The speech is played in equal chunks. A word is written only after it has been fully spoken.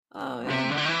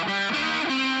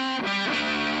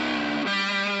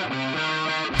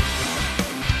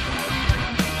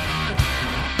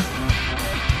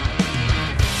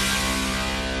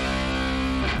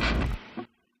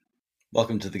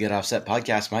Welcome to the Get Offset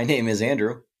podcast. My name is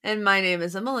Andrew. And my name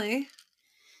is Emily.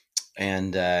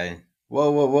 And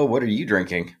whoa, what are you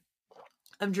drinking?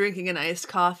 I'm drinking an iced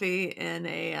coffee in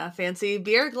a fancy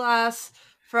beer glass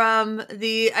from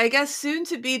the, I guess, soon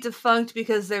to be defunct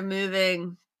because they're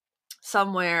moving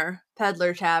somewhere,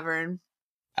 Peddler Tavern.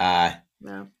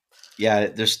 No. Yeah,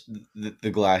 there's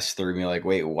the glass threw me like,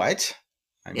 wait, what?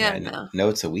 I mean, I know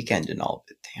it's a weekend and all,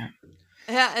 but damn.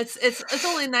 Yeah, it's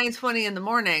only 9:20 in the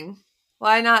morning.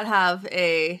 Why not have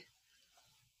a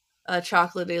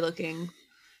chocolatey looking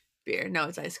beer? No,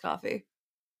 it's iced coffee.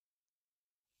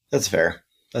 That's fair.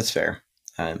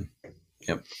 Yep.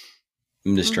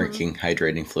 I'm just drinking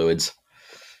hydrating fluids.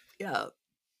 Yep.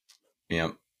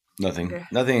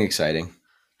 Nothing exciting.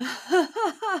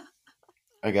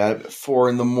 I got up at 4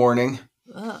 a.m.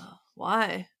 Oh,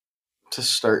 why? To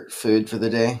start food for the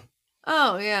day.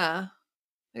 Oh, yeah.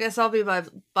 I guess I'll be by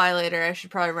later. I should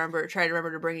probably try to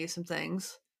remember to bring you some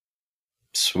things.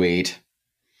 Sweet.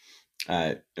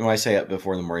 When I say up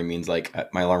before in the morning means like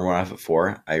my alarm went off at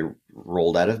 4. I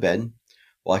rolled out of bed,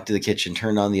 walked to the kitchen,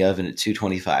 turned on the oven at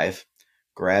 225,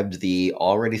 grabbed the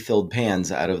already filled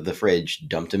pans out of the fridge,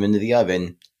 dumped them into the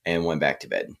oven, and went back to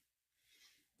bed.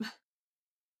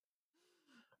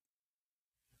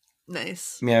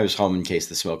 Nice. I mean, I was home in case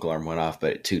the smoke alarm went off,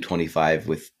 but at 225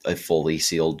 with a fully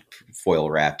sealed, foil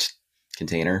wrapped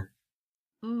container,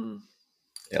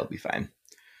 it'll be fine.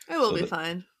 It will be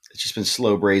fine. It's just been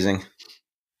slow braising.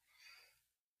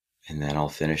 And then I'll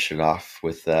finish it off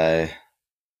with doing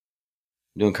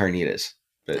carnitas,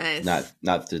 but nice.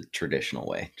 not the traditional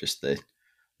way. Just the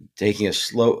taking a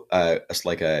slow, a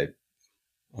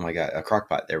crock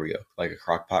pot. There we go, like a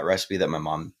crock pot recipe that my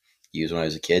mom used when I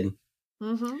was a kid.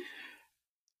 Mm-hmm.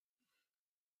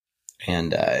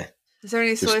 And is there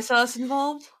any soy sauce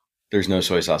involved? There's no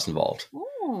soy sauce involved.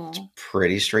 Ooh. It's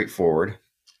pretty straightforward.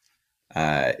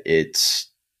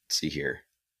 Let's see here: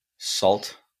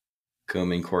 salt,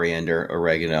 cumin, coriander,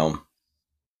 oregano,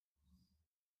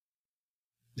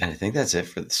 and I think that's it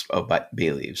for this. Oh, but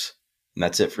bay leaves, and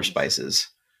that's it for spices.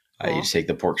 Cool. You just take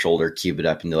the pork shoulder, cube it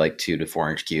up into like 2 to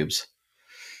 4 inch cubes,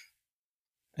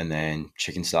 and then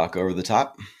chicken stock over the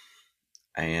top,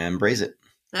 and braise it.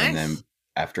 Nice. And then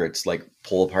after it's like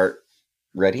pull apart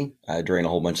ready, drain a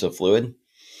whole bunch of fluid,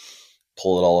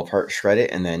 pull it all apart, shred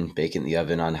it, and then bake it in the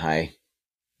oven on high,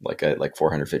 like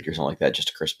 450 or something like that, just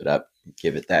to crisp it up,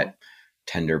 give it that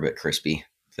tender but crispy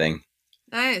thing.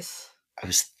 Nice. I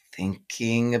was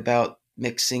thinking about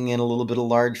mixing in a little bit of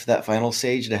lard for that final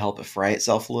stage to help it fry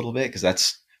itself a little bit, because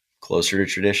that's closer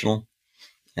to traditional.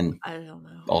 And I don't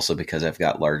know. Also because I've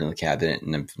got lard in the cabinet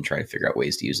and I'm trying to figure out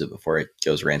ways to use it before it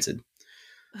goes rancid.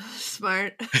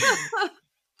 Smart.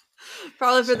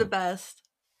 Probably for the best.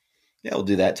 Yeah, we'll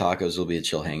do that. Tacos will be a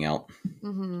chill hangout.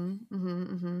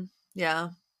 Yeah.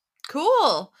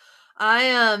 Cool.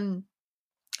 I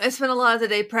spent a lot of the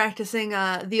day practicing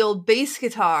the old bass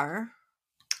guitar.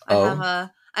 I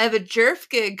have a Jerf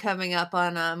gig coming up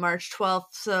on March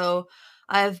 12th, so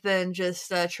I've been just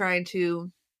trying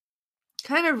to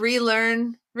kind of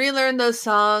relearn those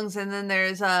songs, and then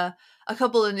there's a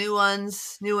couple of new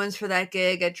ones for that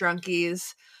gig at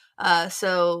Drunkies.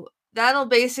 So that'll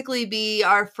basically be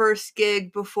our first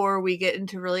gig before we get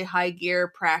into really high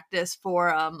gear practice for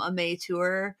a May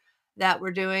tour that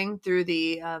we're doing through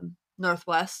the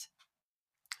Northwest.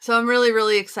 So I'm really,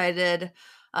 really excited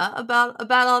about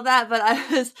all that. But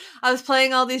I was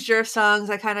playing all these Jerf songs.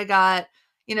 I kind of got,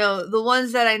 the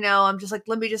ones that I know, I'm just like,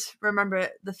 let me just remember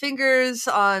the fingers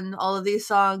on all of these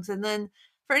songs. And then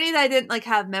for any that I didn't like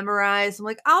have memorized, I'm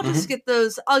like, I'll just get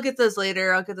those. I'll get those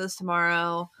later. I'll get those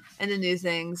tomorrow. And the new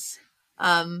things.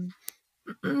 And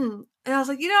I was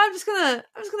like, I'm just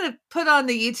gonna put on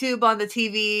the YouTube on the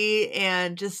TV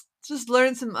and just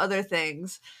learn some other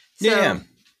things. So, yeah.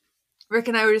 Rick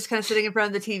and I were just kind of sitting in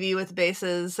front of the TV with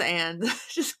basses and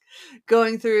just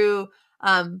going through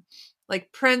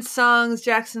like Prince songs,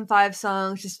 Jackson 5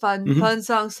 songs, just fun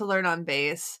songs to learn on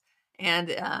bass. And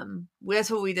that's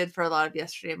what we did for a lot of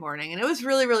yesterday morning. And it was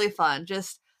really, really fun.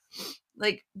 Just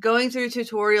like going through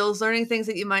tutorials, learning things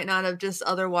that you might not have just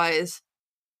otherwise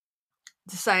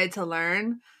decided to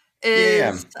learn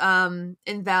is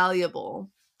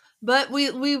invaluable. But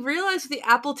we realized with the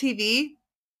Apple TV,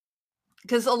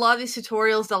 because a lot of these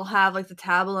tutorials, they'll have like the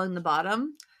tab along the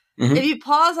bottom. If you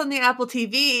pause on the Apple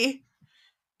TV,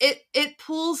 it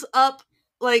pulls up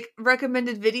like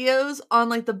recommended videos on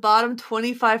like the bottom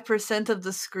 25% of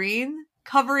the screen,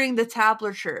 covering the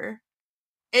tablature.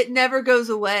 It never goes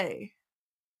away.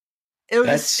 It'll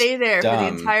just stay there for the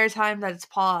entire time that it's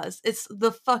paused. It's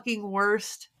the fucking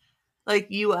worst.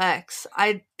 like UX.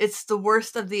 It's the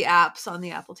worst of the apps on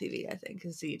the Apple TV, I think,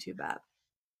 is the YouTube app.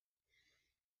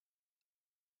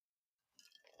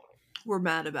 We're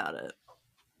mad about it.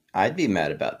 I'd be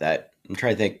mad about that. I'm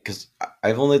trying to think because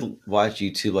I've only watched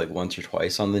YouTube like once or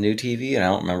twice on the new TV, and I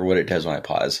don't remember what it does when I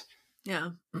pause.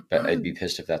 Yeah. But I'd be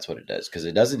pissed if that's what it does because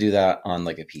it doesn't do that on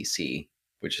like a PC,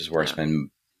 which is where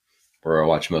where I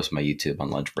watch most of my YouTube on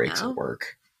lunch breaks at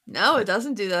work. No, it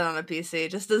doesn't do that on a PC.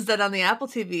 It just does that on the Apple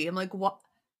TV. I'm like, what?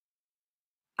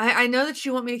 I know that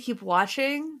you want me to keep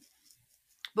watching,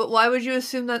 but why would you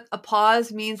assume that a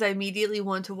pause means I immediately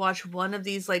want to watch one of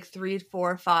these like 3,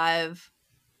 4, 5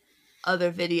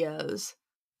 other videos?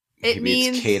 Maybe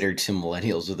it's catered to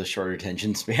millennials with a short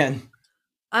attention span.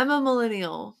 I'm a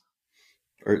millennial.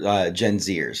 Or Gen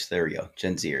Zers. There we go.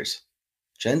 Gen Zers.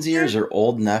 Gen Zers are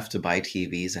old enough to buy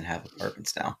TVs and have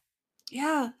apartments now.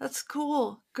 Yeah, that's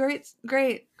cool. Great.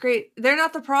 They're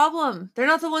not the problem. They're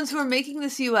not the ones who are making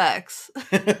this UX.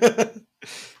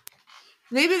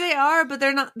 Maybe they are, but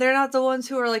they're not the ones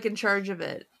who are like in charge of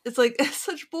it. It's like it's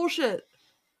such bullshit.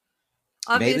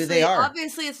 Obviously, maybe they are.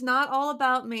 Obviously, it's not all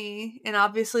about me, and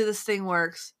obviously this thing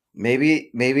works. Maybe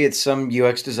it's some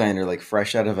UX designer like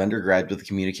fresh out of undergrad with a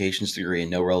communications degree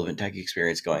and no relevant tech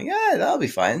experience going, yeah, that'll be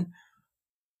fine.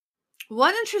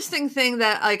 One interesting thing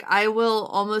that like I will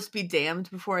almost be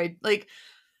damned before I like,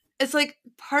 it's like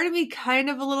part of me kind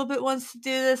of a little bit wants to do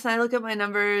this, and I look at my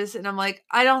numbers and I'm like,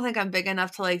 I don't think I'm big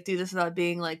enough to like do this without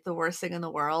being like the worst thing in the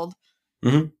world.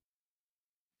 Mm-hmm.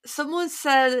 Someone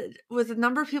said with the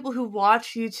number of people who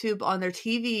watch YouTube on their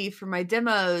TV for my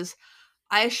demos,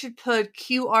 I should put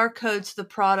QR codes to the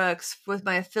products with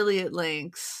my affiliate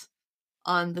links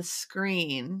on the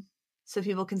screen so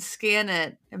people can scan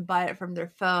it and buy it from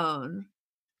their phone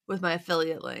with my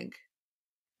affiliate link.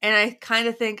 And I kind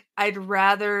of think I'd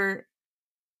rather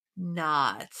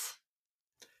not.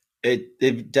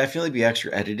 It'd definitely be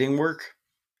extra editing work.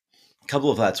 A couple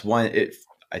of that's one.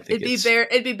 I think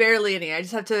it'd be barely any. I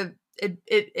just have to.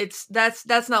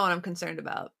 That's not what I'm concerned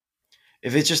about.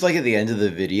 If it's just like at the end of the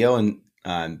video,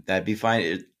 and that'd be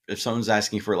fine. If someone's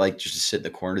asking for like just to sit in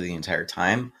the corner the entire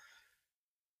time,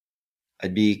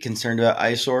 I'd be concerned about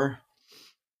eyesore.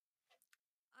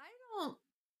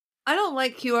 I don't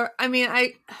like QR. I mean,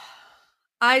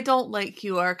 I don't like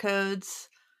QR codes.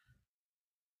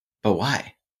 But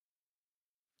why?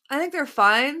 I think they're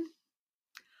fine.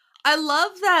 I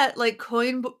love that like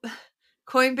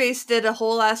Coinbase did a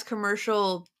whole ass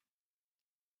commercial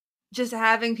just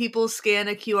having people scan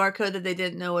a QR code that they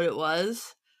didn't know what it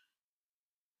was.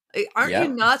 Like, aren't you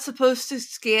not supposed to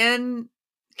scan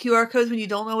QR codes when you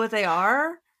don't know what they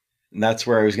are? And that's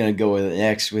where I was going to go with it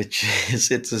next, which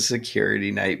is it's a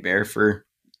security nightmare for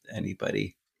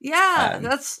anybody. Yeah,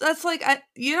 that's like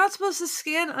you're not supposed to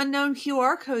scan unknown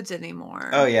QR codes anymore.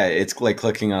 Oh yeah, it's like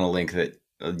clicking on a link that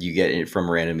you get it from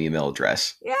a random email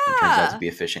address. Yeah, it turns out to be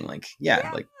a phishing link.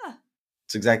 Yeah. Like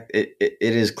it's it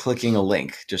is clicking a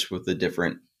link just with a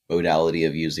different modality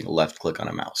of using a left click on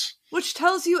a mouse, which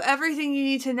tells you everything you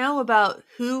need to know about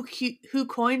who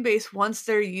Coinbase wants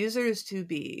their users to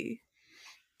be.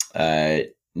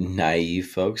 Naive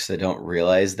folks that don't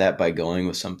realize that by going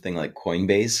with something like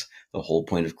Coinbase, the whole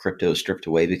point of crypto is stripped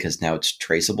away because now it's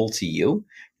traceable to you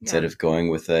instead of going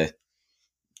with a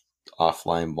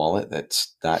offline wallet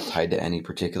that's not tied to any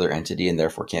particular entity and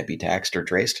therefore can't be taxed or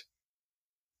traced.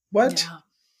 What? Yeah.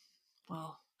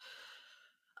 Well,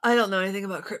 I don't know anything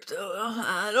about crypto.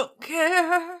 I don't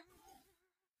care.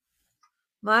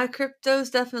 My crypto's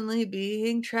definitely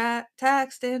being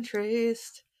taxed and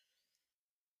traced.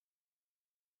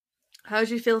 How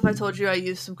would you feel if I told you I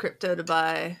used some crypto to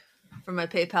buy from my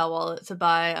PayPal wallet to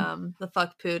buy the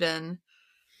Fuck Putin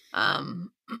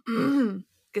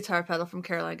guitar pedal from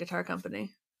Caroline Guitar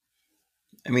Company?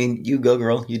 I mean, you go,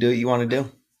 girl. You do what you want to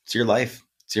do. It's your life.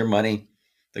 It's your money.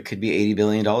 That could be $80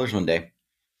 billion one day.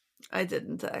 I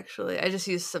didn't actually. I just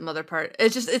used some other part.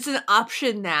 It's an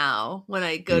option now when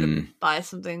I go to buy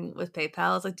something with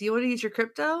PayPal. It's like, do you want to use your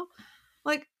crypto?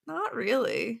 Like, not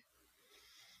really.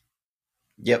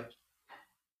 Yep.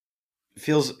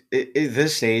 Feels at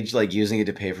this stage like using it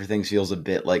to pay for things feels a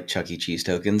bit like Chuck E. Cheese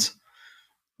tokens.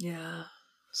 Yeah.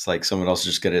 It's like someone else is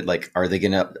just gonna like, are they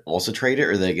gonna also trade it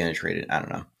or are they gonna trade it? I don't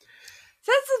know.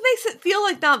 That's what makes it feel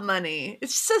like not money.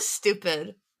 It's so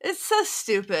stupid. It's so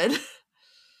stupid.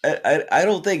 I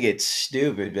don't think it's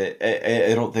stupid, but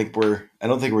I don't think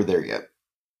we're there yet.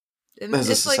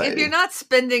 It's like if you're not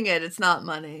spending it, it's not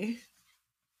money.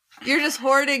 You're just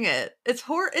hoarding it. It's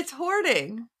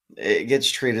hoarding. It gets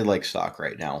treated like stock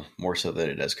right now, more so than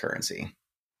it does currency.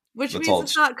 Which means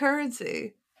it's not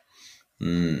currency.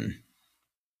 Hmm.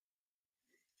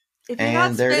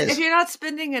 And there it if is. you're not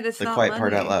spending it, it's The not quiet money.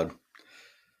 part out loud.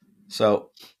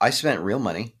 So I spent real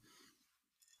money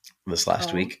this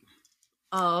last week.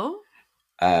 Oh.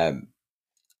 All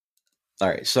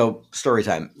right. So story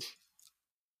time.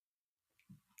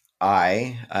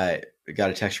 I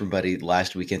got a text from a buddy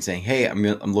last weekend saying, "Hey, I'm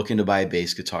looking to buy a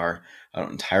bass guitar. I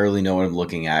don't entirely know what I'm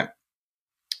looking at.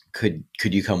 Could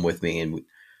you come with me and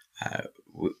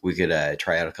we could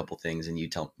try out a couple things and you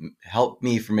help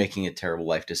me from making a terrible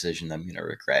life decision that I'm going to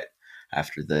regret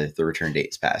after the return date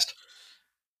is passed."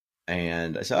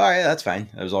 And I said, "All right, that's fine."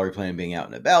 I was already planning on being out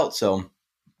and about, so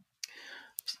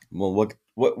well,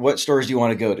 what stores do you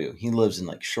want to go to? He lives in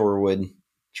like Shoreline.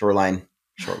 Shorewood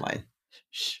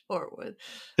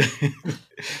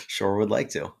like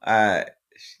to.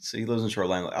 So he lives in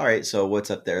Shoreline. Like, all right, so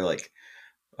what's up there? Like,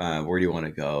 where do you want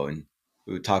to go? And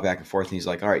we would talk back and forth. And he's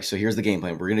like, all right, so here's the game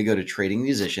plan. We're going to go to Trading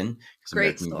Musician.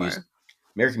 Great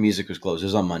American Music was closed. It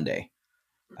was on Monday.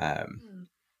 So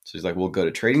he's like, we'll go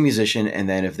to Trading Musician. And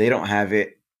then if they don't have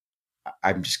it,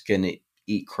 I'm just going to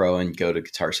eat crow and go to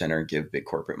Guitar Center and give big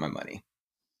corporate my money.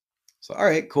 So, all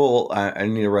right, cool. I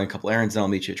need to run a couple errands and I'll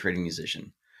meet you at Trading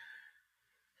Musician.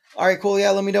 All right, cool.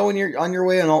 Yeah, let me know when you're on your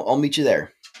way and I'll meet you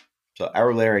there. So an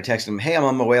hour later, I text him, "Hey, I'm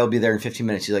on my way. I'll be there in 15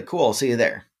 minutes. He's like, "Cool, I'll see you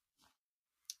there."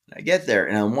 And I get there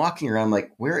and I'm walking around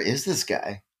like, where is this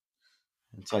guy?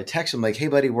 And so I text him like, "Hey,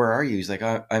 buddy, where are you?" He's like,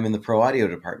 "I'm in the pro audio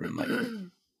department."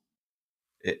 I'm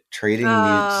like, Trading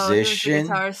Musician?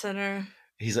 Guitar Center.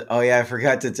 He's like, "Oh, yeah, I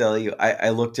forgot to tell you. I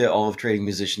looked at all of Trading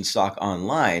Musician stock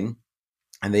online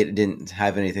and they didn't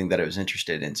have anything that I was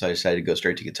interested in. So I decided to go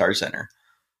straight to Guitar Center."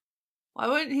 Why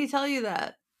wouldn't he tell you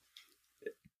that?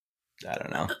 I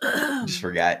don't know. I just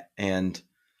forgot. And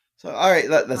so, all right,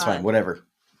 that's fine. Whatever.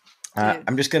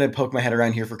 I'm just going to poke my head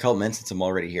around here for a couple minutes since I'm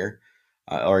already here.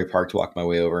 I already parked, walked my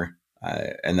way over,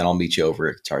 and then I'll meet you over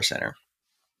at Guitar Center.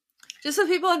 Just so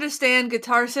people understand,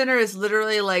 Guitar Center is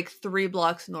literally like 3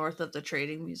 blocks north of the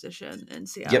Trading Musician in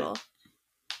Seattle.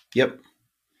 Yep.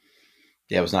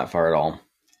 Yeah, it was not far at all.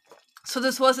 So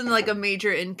this wasn't like a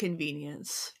major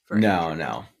inconvenience for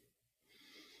No.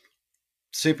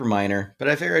 Super minor, but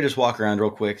I figured I'd just walk around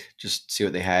real quick, just see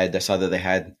what they had. I saw that they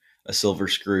had a Silver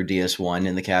Screw DS1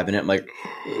 in the cabinet. I'm like,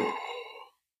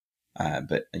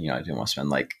 but I didn't want to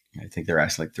spend I think they're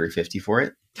asking like $350 for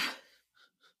it.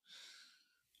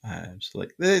 So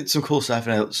like, it's some cool stuff,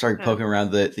 and I started poking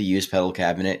around the used pedal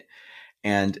cabinet,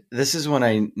 and this is when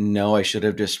I know I should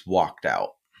have just walked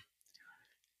out.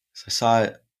 So I saw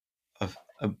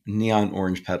a neon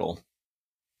orange pedal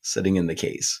sitting in the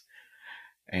case,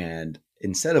 and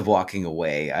instead of walking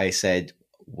away, I said,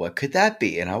 "What could that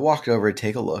be?" And I walked over to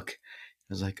take a look.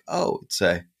 I was like, "Oh, it's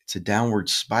a Downward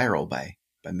Spiral by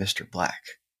Mr. Black.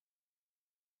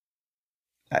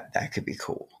 That could be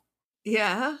cool."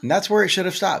 Yeah. And that's where it should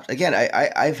have stopped. Again,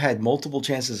 I've had multiple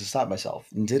chances to stop myself.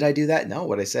 And did I do that? No.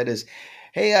 What I said is,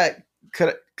 "Hey,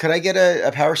 could I get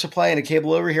a power supply and a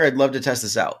cable over here? I'd love to test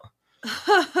this out."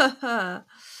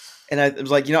 And I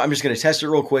was like, I'm just going to test it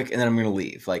real quick, and then I'm going to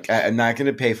leave. Like, I'm not going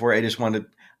to pay for it.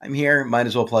 I'm here. Might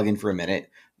as well plug in for a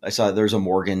minute. I saw there's a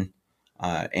Morgan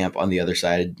amp on the other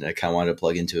side that I kind of wanted to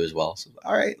plug into as well. So,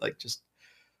 all right, like just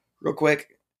real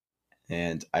quick.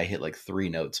 And I hit like 3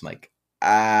 notes. I'm like,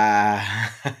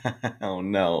 oh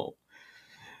no,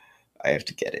 I have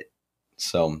to get it.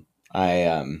 So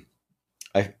I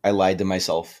lied to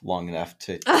myself long enough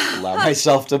to allow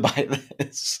myself to buy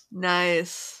this.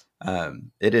 Nice.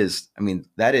 It is. I mean,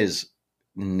 that is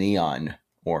neon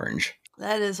orange.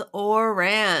 That is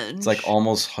orange. It's like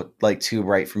almost like too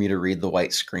bright for me to read the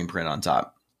white screen print on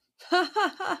top.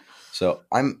 So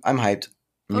I'm hyped.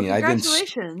 I mean,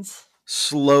 congratulations. I've been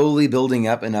slowly building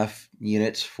up enough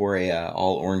units for a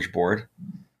all orange board,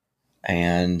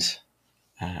 and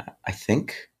I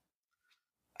think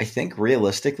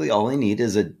realistically all I need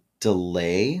is a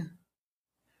delay.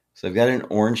 So I've got an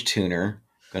orange tuner,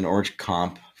 got an orange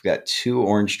comp. I've got 2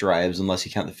 orange drives, unless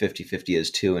you count the 50/50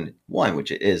 as 2 and 1, which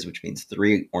it is, which means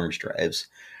 3 orange drives.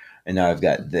 And now I've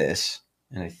got this,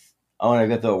 and and I've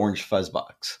got the orange fuzz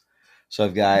box. So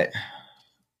I've got a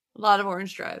lot of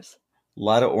orange drives, a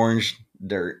lot of orange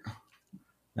dirt.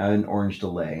 Now an orange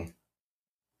delay.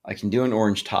 I can do an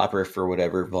orange topper for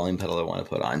whatever volume pedal I want to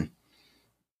put on.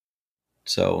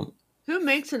 So who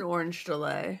makes an orange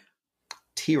delay?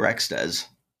 T-Rex does.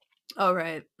 Oh,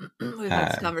 right. We've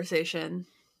had this conversation.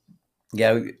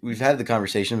 Yeah, we've had the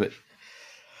conversation, but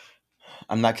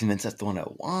I'm not convinced that's the one I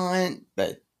want.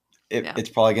 But it's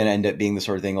probably going to end up being the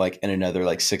sort of thing like in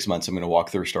another 6 months, I'm going to walk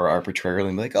through a store arbitrarily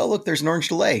and be like, "Oh, look, there's an orange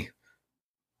delay."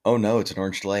 Oh, no, it's an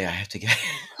orange delay. I have to get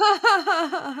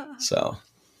it. So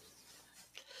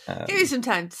Give you some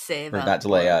time to save or up. not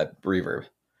delay. Reverb.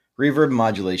 Reverb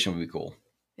modulation would be cool.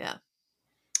 Yeah.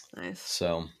 Nice.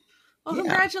 So. Well,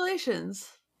 congratulations.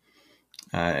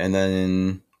 And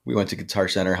then we went to Guitar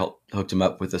Center, hooked him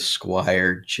up with a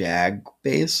Squire Jag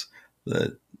bass. I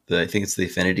think it's the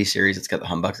Affinity series. It's got the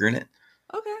humbucker in it.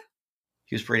 Okay.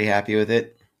 He was pretty happy with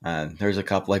it. There's a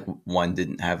couple, like one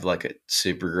didn't have like a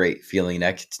super great feeling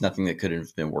neck. It's nothing that could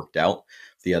have been worked out.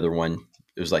 The other one,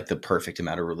 it was like the perfect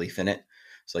amount of relief in it.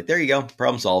 It's like, there you go,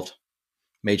 problem solved.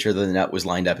 Made sure the nut was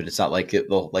lined up, and it's not like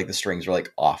the strings were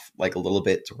like off like a little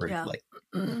bit to where like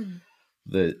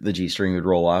the G string would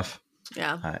roll off.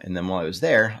 Yeah. And then while I was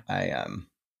there, I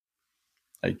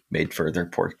made further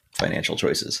poor financial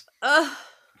choices.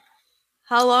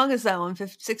 How long is that one?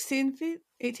 16 feet?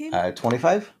 18?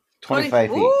 25? 25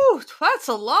 feet. Ooh, that's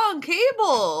a long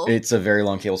cable. It's a very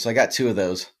long cable. So I got 2 of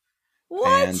those.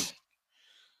 What? And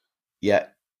yeah.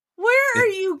 Where are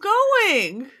you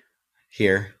going?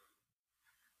 Here.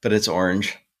 But it's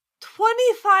orange. 50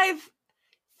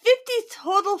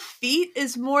 total feet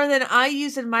is more than I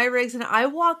use in my rigs, and I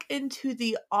walk into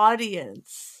the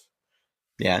audience.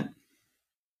 Yeah.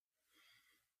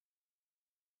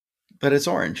 But it's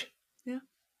orange. Yeah.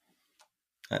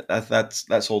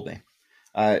 That sold me.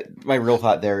 My real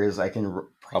thought there is I can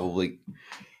probably,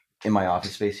 in my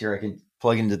office space here, I can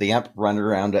plug into the amp, run it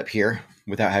around up here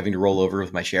without having to roll over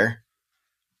with my chair,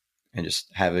 and just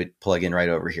have it plug in right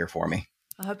over here for me.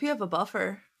 I hope you have a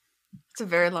buffer. It's a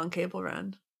very long cable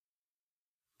run.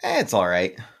 It's all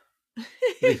right.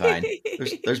 It'll be fine.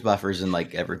 There's buffers in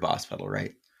like every Boss pedal,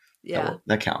 right? Yeah,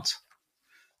 that counts.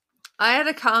 I had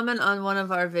a comment on one of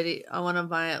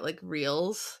my like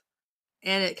reels,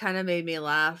 and it kind of made me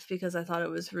laugh because I thought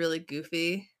it was really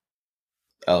goofy.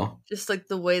 Oh, just like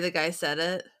the way the guy said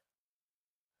it.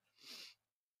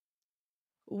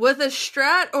 With a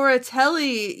Strat or a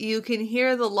Tele, you can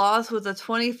hear the loss with a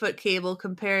 20-foot cable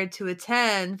compared to a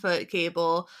 10-foot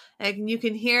cable, and you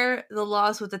can hear the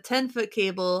loss with a 10-foot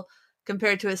cable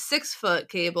compared to a 6-foot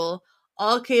cable.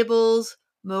 All cables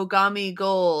Mogami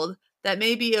Gold. That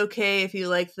may be okay if you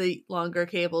like the longer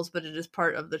cables, but it is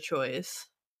part of the choice.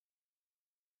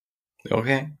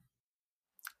 Okay.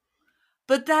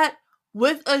 But that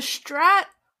with a Strat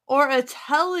or a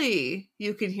Tele,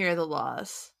 you can hear the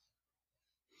loss.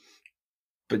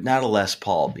 But not a Les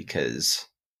Paul, because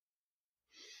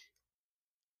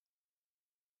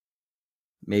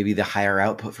maybe the higher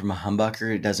output from a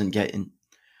humbucker, it doesn't get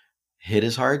hit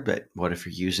as hard. But what if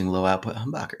you're using low output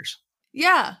humbuckers?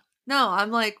 Yeah. No, I'm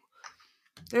like,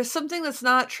 there's something that's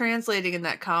not translating in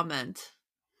that comment.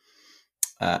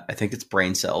 I think it's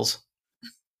brain cells.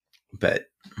 But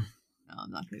no,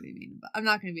 I'm not going to be mean. I'm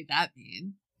not going to be that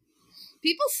mean.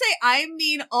 People say I'm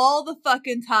mean all the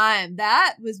fucking time.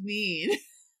 That was mean.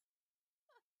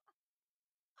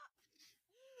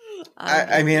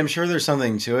 I mean, I'm sure there's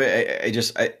something to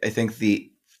it. I think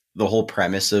the whole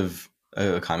premise of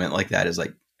a comment like that is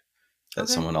like that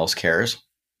someone else cares.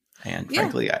 And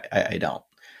frankly, I don't.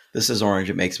 This is orange.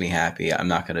 It makes me happy. I'm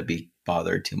not going to be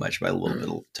bothered too much by a little bit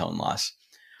of tone loss.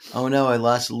 Oh no, I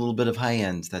lost a little bit of high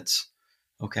ends. That's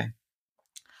okay.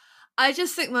 I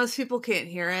just think most people can't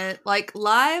hear it. Like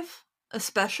live,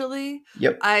 especially.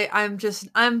 Yep.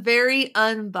 I'm very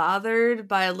unbothered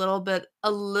by a little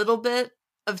bit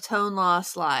of tone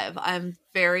loss live. I'm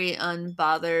very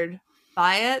unbothered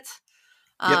by it.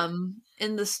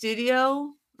 In the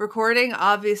studio recording,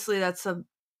 obviously that's a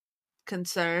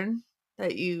concern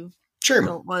that you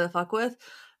don't want to fuck with.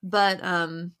 But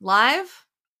live,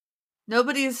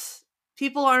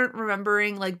 people aren't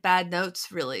remembering like bad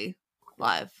notes really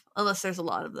live unless there's a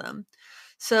lot of them.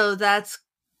 So that's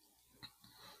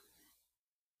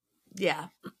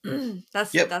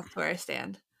that's where I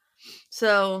stand.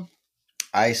 So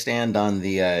I stand on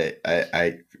the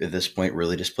I at this point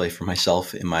really just play for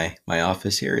myself in my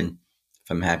office here, and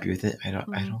if I'm happy with it, I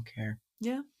don't care.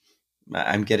 Yeah.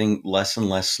 I'm getting less and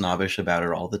less snobbish about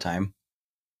it all the time.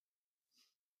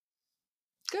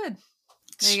 Good.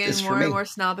 You're getting more and more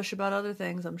snobbish about other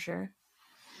things, I'm sure.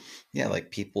 Yeah,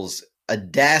 like people's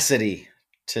audacity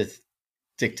to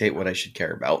dictate what I should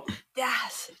care about.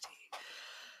 Audacity.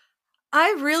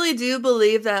 I really do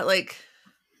believe that, like,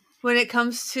 when it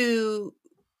comes to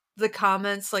the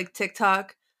comments, like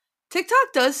TikTok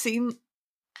does seem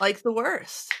like the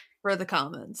worst for the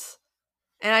comments.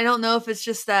 And I don't know if it's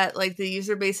just that, like, the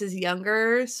user base is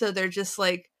younger, so they're just,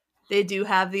 like, they do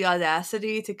have the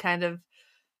audacity to kind of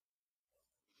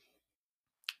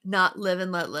not live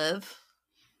and let live.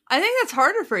 I think that's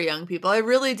harder for young people. I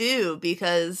really do,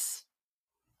 because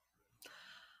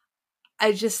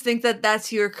I just think that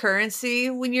that's your currency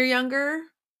when you're younger.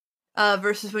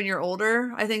 versus when you're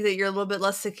older. I think that you're a little bit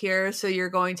less secure, so you're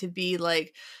going to be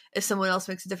like, if someone else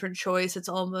makes a different choice, it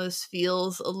almost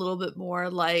feels a little bit more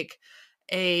like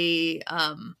a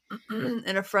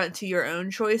an affront to your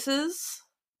own choices.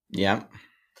 Yeah.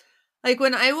 Like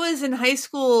when I was in high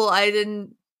school, I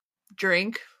didn't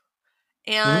drink,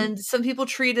 Mm-hmm. and some people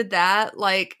treated that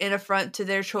like an affront to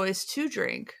their choice to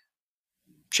drink.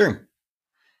 Sure.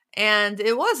 And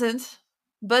it wasn't,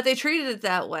 but they treated it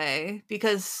that way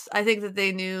because I think that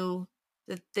they knew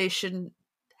that they shouldn't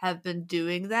have been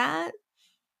doing that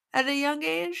at a young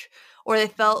age, or they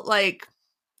felt like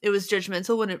it was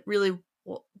judgmental when it really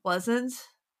wasn't.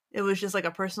 It was just like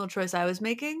a personal choice I was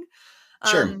making.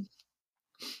 Sure. Um,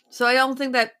 so I don't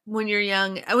think that when you're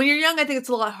young, I think it's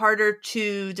a lot harder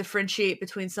to differentiate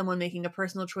between someone making a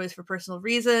personal choice for personal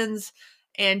reasons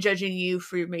and judging you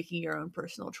for making your own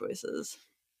personal choices.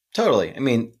 Totally. I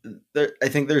mean, I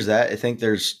think there's that. I think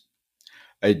there's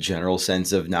a general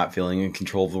sense of not feeling in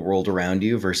control of the world around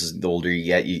you versus the older you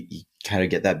get, you kind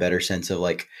of get that better sense of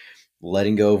like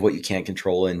letting go of what you can't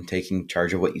control and taking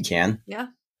charge of what you can. Yeah.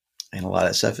 And a lot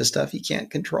of stuff is stuff you can't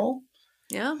control.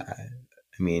 Yeah.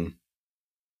 I mean,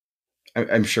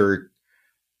 I'm sure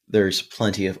there's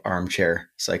plenty of armchair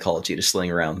psychology to sling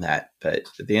around that. But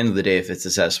at the end of the day, if it's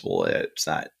accessible, it's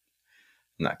not,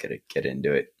 I'm not going to get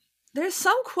into it. There's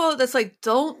some quote that's like,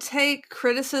 don't take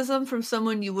criticism from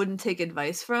someone you wouldn't take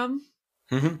advice from.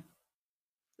 Mm-hmm.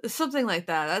 Something like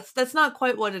that. That's not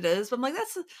quite what it is, but I'm like,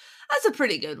 that's a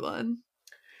pretty good one.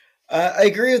 I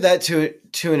agree with that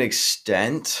to an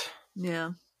extent.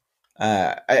 Yeah.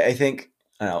 I think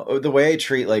I don't know, the way I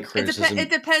treat like criticism.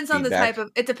 It depends on feedback,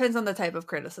 the type of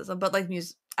criticism, but like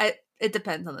music, it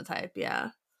depends on the type. Yeah.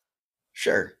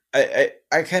 Sure. I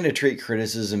kind of treat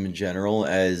criticism in general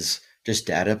as just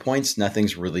data points.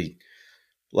 Nothing's really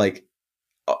like,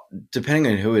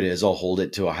 depending on who it is, I'll hold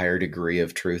it to a higher degree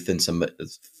of truth than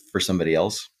for somebody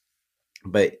else.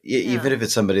 But even if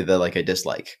it's somebody that like I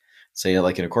dislike, say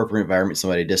like in a corporate environment,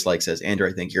 somebody I dislike says, Andrew,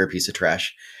 I think you're a piece of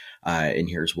trash. And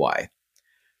here's why.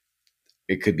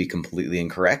 It could be completely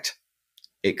incorrect.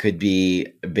 It could be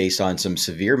based on some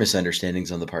severe misunderstandings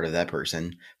on the part of that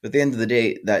person. But at the end of the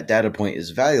day, that data point is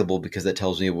valuable because that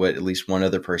tells me what at least one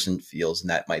other person feels. And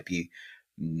that might be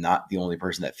not the only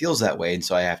person that feels that way. And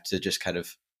so I have to just kind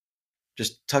of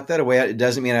just tuck that away. It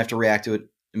doesn't mean I have to react to it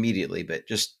immediately, but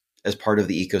just as part of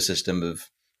the ecosystem of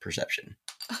perception.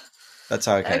 That's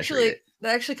how I kind of treat it.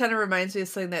 That actually kind of reminds me of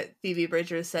something that Phoebe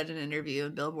Bridgers said in an interview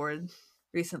in Billboard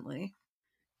recently.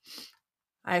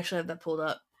 I actually have that pulled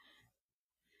up.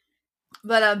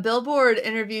 But Billboard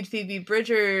interviewed Phoebe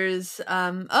Bridgers.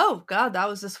 Oh God, that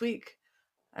was this week.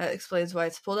 That explains why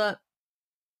it's pulled up.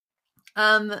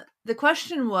 The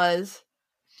question was,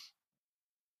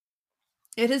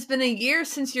 it has been a year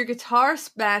since your guitar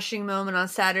smashing moment on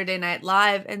Saturday Night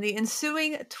Live and the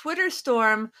ensuing Twitter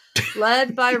storm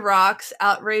led by Rock's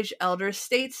outraged elder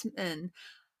statesman.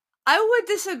 I would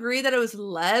disagree that it was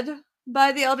led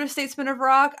by the elder statesman of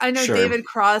rock. I know David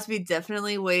Crosby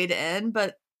definitely weighed in,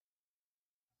 but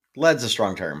led's a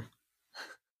strong term.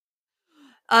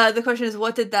 The question is,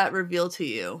 what did that reveal to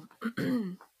you?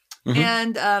 Mm-hmm.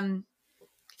 And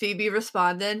Phoebe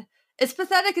responded, it's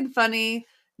pathetic and funny.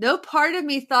 No part of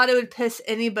me thought it would piss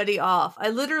anybody off. I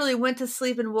literally went to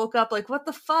sleep and woke up like, what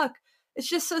the fuck? It's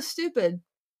just so stupid.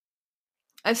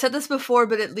 I've said this before,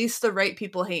 but at least the right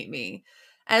people hate me.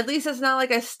 At least it's not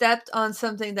like I stepped on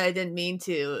something that I didn't mean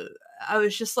to. I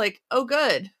was just like, oh,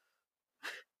 good.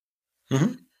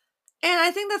 Mm-hmm. And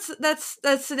I think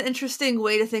that's an interesting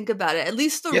way to think about it. At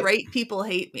least the right people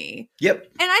hate me. Yep.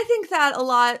 And I think that a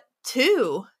lot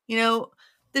too. You know,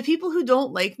 the people who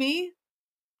don't like me,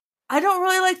 I don't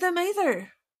really like them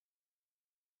either.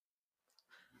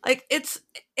 Like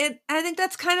I think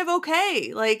that's kind of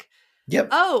okay. Like, yep.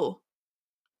 Oh,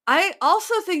 I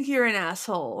also think you're an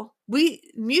asshole.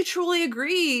 We mutually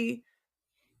agree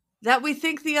that we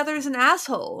think the other is an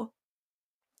asshole.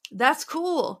 That's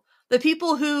cool.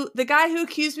 The guy who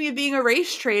accused me of being a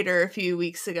race traitor a few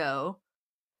weeks ago.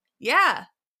 Yeah.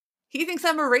 He thinks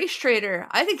I'm a race traitor.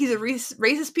 I think he's a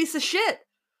racist piece of shit.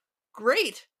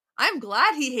 Great. I'm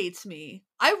glad he hates me.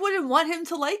 I wouldn't want him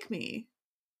to like me.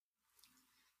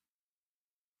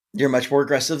 You're much more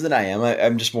aggressive than I am.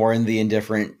 I'm just more in the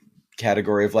indifferent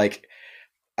category of like,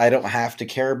 I don't have to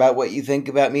care about what you think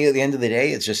about me at the end of the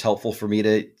day. It's just helpful for me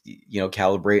to,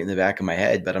 calibrate in the back of my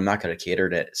head, but I'm not going to cater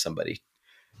to somebody,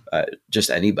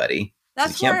 just anybody.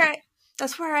 That's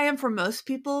where I am for most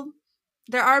people.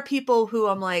 There are people who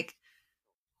I'm like,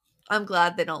 I'm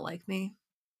glad they don't like me.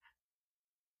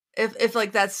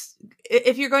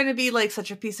 If you're going to be like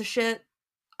such a piece of shit,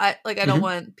 I don't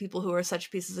want people who are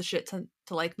such pieces of shit to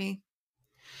like me.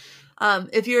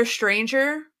 If you're a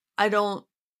stranger, I don't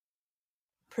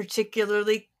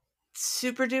particularly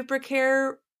super duper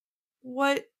care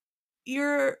what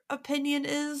your opinion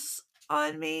is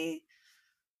on me.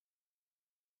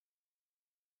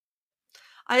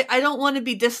 I don't want to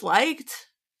be disliked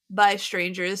by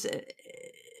strangers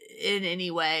in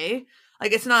any way.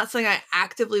 Like, it's not something I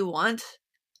actively want.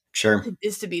 Sure.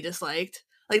 Is to be disliked.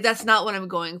 Like, that's not what I'm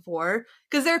going for.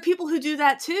 Because there are people who do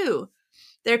that too.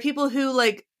 There are people who,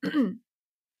 like,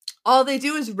 all they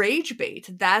do is rage bait.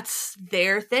 That's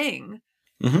their thing.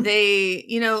 Mm-hmm. They,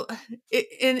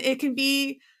 it can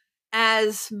be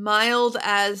as mild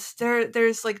as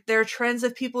there's like, there are trends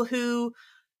of people who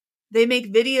they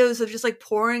make videos of just like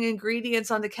pouring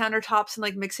ingredients on the countertops and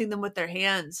like mixing them with their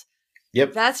hands.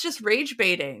 Yep. That's just rage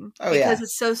baiting because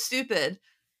it's so stupid.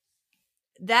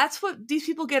 That's what these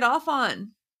people get off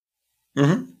on.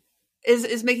 Mm-hmm.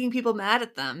 Is making people mad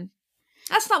at them.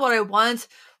 That's not what I want.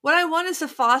 What I want is to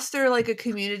foster like a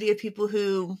community of people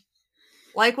who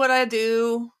like what I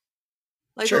do,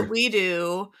 like Sure. what we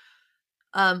do,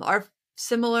 are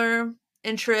similar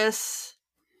interests,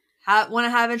 want to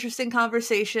have interesting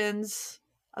conversations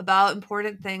about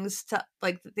important things, to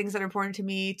like the things that are important to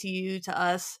me, to you, to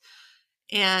us,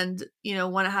 and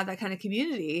want to have that kind of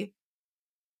community.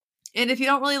 And if you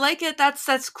don't really like it,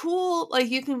 that's cool. Like,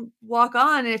 you can walk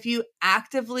on. And if you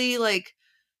actively like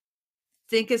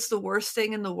think it's the worst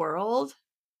thing in the world,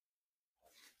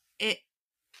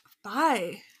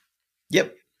 bye.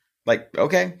 Yep. Like,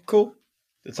 okay, cool.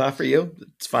 It's not for you.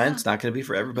 It's fine. Yeah. It's not going to be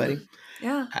for everybody.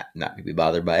 Yeah. I'm not going to be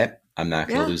bothered by it. I'm not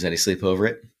going to lose any sleep over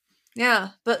it.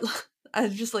 Yeah, but I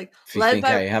just like, if you think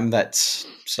I am, that's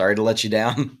sorry to let you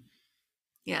down.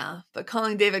 Yeah, but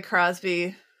calling David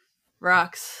Crosby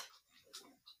rocks.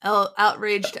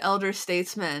 Outraged elder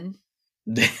statesman.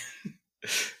 It's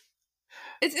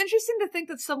interesting to think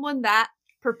that someone that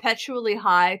perpetually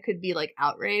high could be like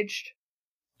outraged.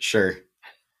 Sure.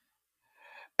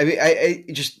 I mean, I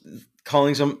just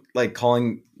calling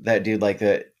that dude like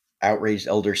the outraged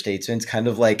elder statesman. It's kind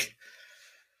of like,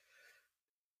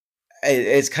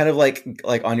 it's kind of like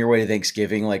on your way to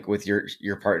Thanksgiving, like with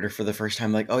your partner for the first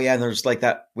time, like, oh yeah, and there's like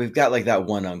that, we've got like that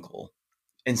one uncle.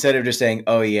 Instead of just saying,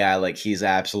 oh yeah, like he's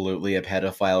absolutely a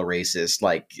pedophile, racist,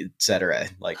 like, etc.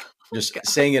 Like, just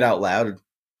saying it out loud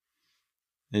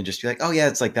and just be like, oh yeah,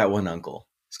 it's like that one uncle.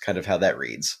 It's kind of how that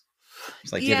reads.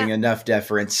 It's like giving enough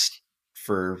deference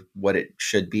for what it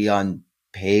should be on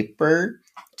paper.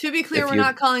 To be clear, we're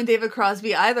not calling David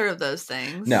Crosby either of those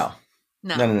things. No.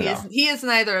 He is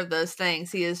neither of those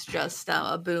things. He is just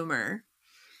a boomer,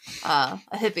 a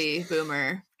hippie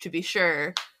boomer, to be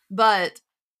sure. But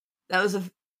that was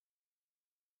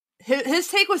his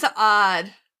take was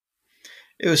odd.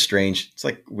 It was strange. It's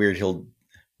like weird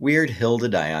hill to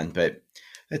die on, but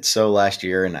it's so last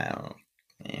year, and I don't know.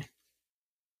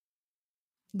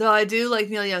 Though I do like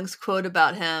Neil Young's quote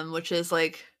about him, which is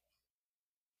like,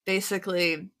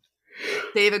 basically,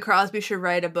 David Crosby should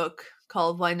write a book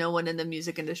called "Why No One in the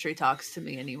Music Industry Talks to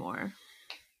Me Anymore."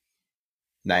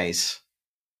 Nice.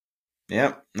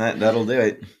 Yep, that'll do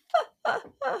it.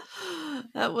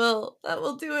 That will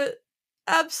do it.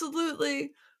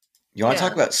 Absolutely. You want to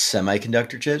talk about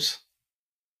semiconductor chips?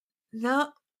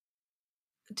 No.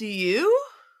 Do you?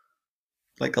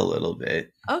 Like a little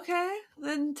bit. Okay,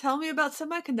 then tell me about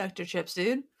semiconductor chips,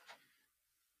 dude.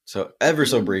 So ever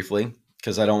so briefly,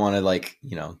 because I don't want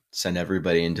to send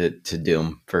everybody into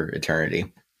doom for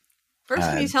eternity. First,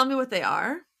 can you tell me what they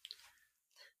are?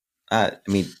 I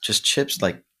mean, just chips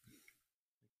like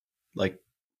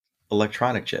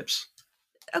electronic chips.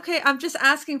 Okay, I'm just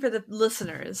asking for the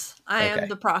listeners. I am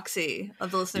the proxy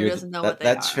of the listener who doesn't know what they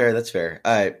are. That's fair.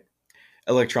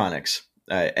 Electronics.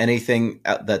 Anything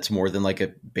that's more than like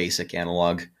a basic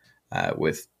analog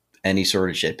with any sort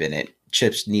of chip in it.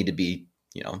 Chips need to be,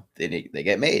 they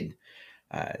get made.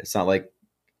 It's not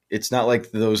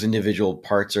like those individual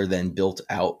parts are then built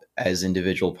out as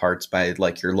individual parts by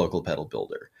like your local pedal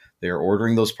builder. They're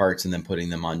ordering those parts and then putting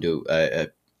them onto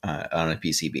on a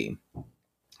PCB.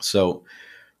 So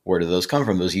where do those come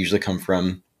from? Those usually come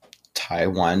from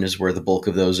Taiwan, is where the bulk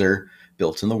of those are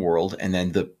built in the world. And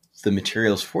then the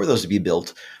materials for those to be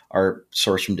built are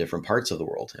sourced from different parts of the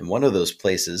world. And one of those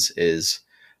places is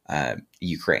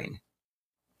Ukraine.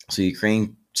 So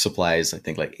Ukraine supplies, I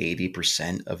think, like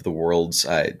 80% of the world's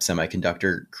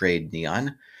semiconductor grade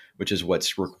neon, which is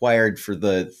what's required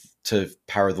to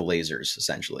power the lasers,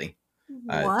 essentially,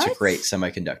 to create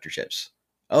semiconductor chips.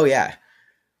 Oh, yeah.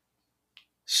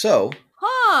 So,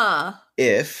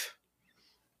 if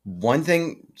one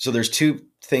thing, so there's two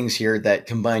things here that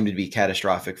combined would be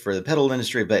catastrophic for the pedal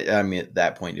industry, but I mean, at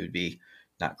that point, it would be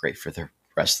not great for the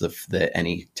rest of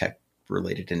any tech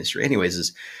related industry. Anyways,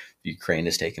 is Ukraine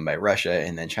is taken by Russia,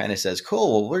 and then China says,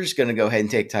 "Cool, well, we're just going to go ahead and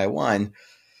take Taiwan."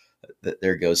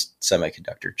 There goes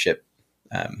semiconductor chip.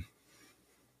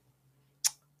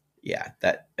 Yeah,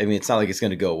 that, I mean, it's not like it's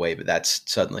going to go away, but that's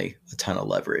suddenly a ton of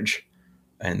leverage,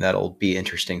 and that'll be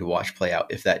interesting to watch play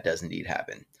out if that does indeed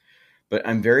happen. But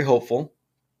I'm very hopeful.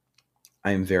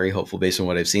 I'm very hopeful based on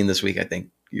what I've seen this week. I think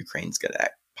Ukraine's going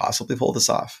to possibly pull this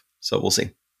off. So we'll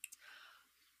see.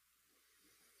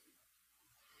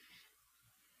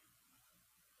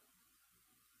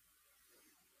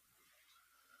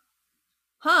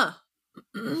 Huh.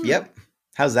 Yep.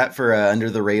 How's that for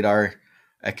under the radar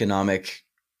economic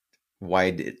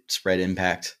widespread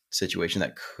impact situation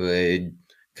that could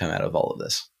come out of all of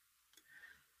this?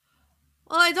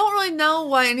 Well, I don't really know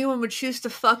why anyone would choose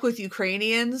to fuck with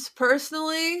Ukrainians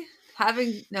personally,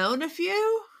 having known a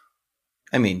few.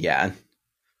 I mean, yeah.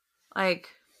 Like,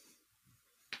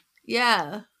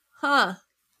 yeah. Huh.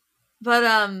 But,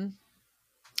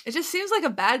 it just seems like a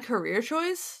bad career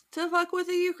choice to fuck with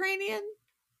a Ukrainian.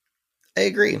 I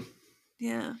agree.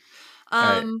 Yeah.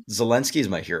 Zelensky's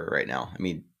my hero right now. I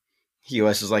mean,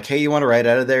 US is like, hey, you want to ride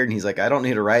out of there? And he's like, I don't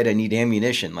need a ride. I need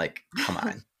ammunition. Like, come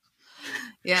on.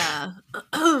 Yeah.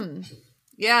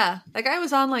 Yeah. That guy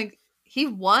was on, like, he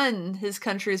won his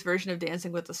country's version of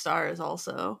Dancing with the Stars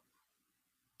also.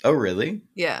 Oh, really?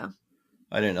 Yeah.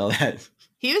 I didn't know that.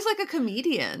 He was like a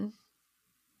comedian.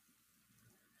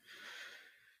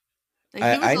 Like,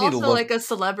 he was also like a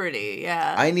celebrity.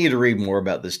 Yeah. I need to read more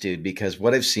about this dude because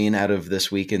what I've seen out of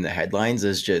this week in the headlines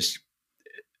is just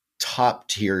top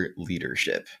tier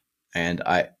leadership. And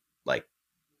I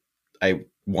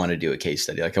want to do a case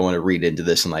study. Like, I want to read into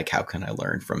this and like, how can I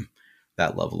learn from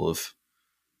that level of,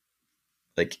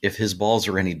 like, if his balls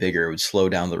are any bigger, it would slow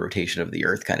down the rotation of the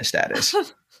earth kind of status.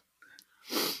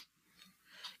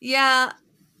 Yeah.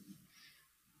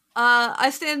 I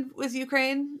stand with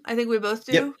Ukraine. I think we both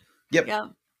do. Yep. Yeah.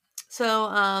 So,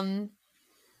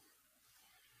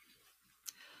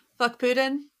 fuck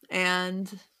Putin,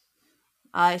 and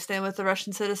I stand with the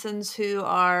Russian citizens who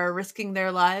are risking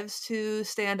their lives to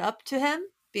stand up to him,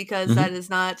 because that is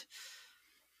not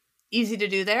easy to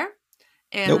do there.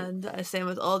 And I stand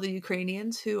with all the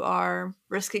Ukrainians who are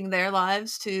risking their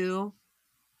lives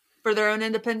for their own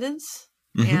independence.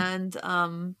 And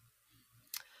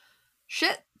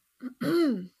shit.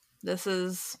 This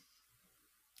is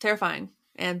terrifying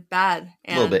and bad.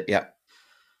 And a little bit, yeah.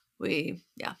 Great.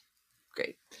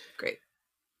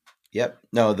 Yep.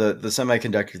 No, the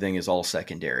semiconductor thing is all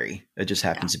secondary. It just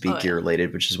happens to be gear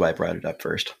related, which is why I brought it up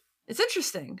first. It's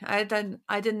interesting. I did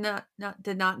not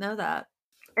know that.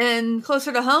 And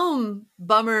closer to home,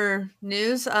 bummer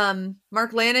news.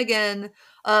 Mark Lanigan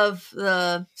of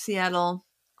the Seattle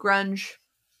grunge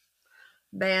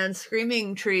band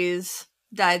Screaming Trees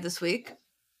died this week,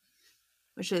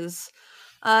 which is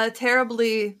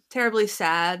terribly, terribly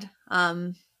sad.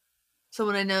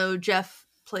 Someone I know, Jeff,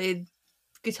 played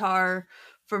guitar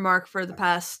for Mark for the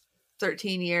past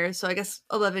 13 years. So I guess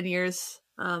 11 years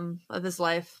of his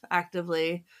life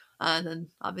actively. And then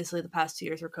obviously the past 2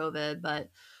 years were COVID. But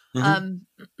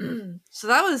so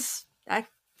that was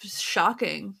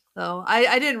shocking, though.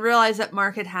 I didn't realize that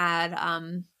Mark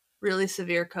had really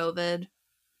severe COVID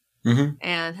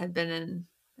and had been in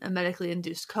a medically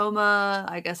induced coma.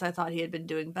 I guess I thought he had been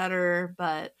doing better,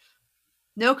 but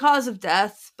no cause of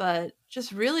death, but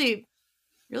just really,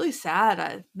 really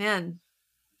sad. Man,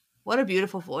 what a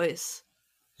beautiful voice.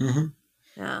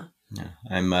 Yeah.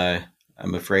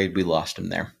 I'm afraid we lost him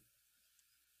there.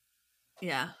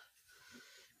 Yeah.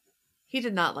 He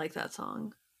did not like that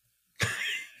song.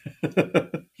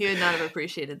 He would not have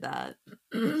appreciated that.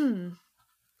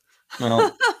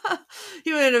 Well,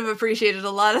 he would have appreciated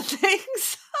a lot of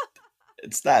things.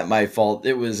 It's not my fault.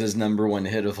 It was his number one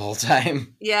hit of all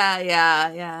time.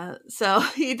 Yeah. So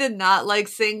he did not like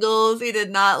singles. He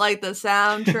did not like the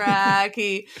soundtrack.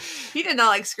 he did not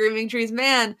like Screaming Trees.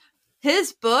 Man,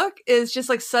 his book is just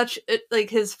like such, like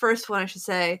his first one, I should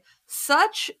say,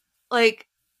 such like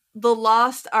the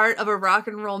lost art of a rock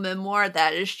and roll memoir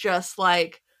that is just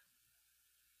like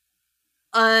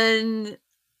unabashed.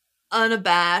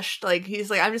 Like, he's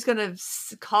like, I'm just gonna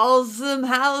call them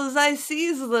how I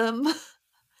sees them.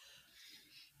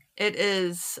 It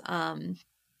is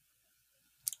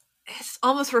it's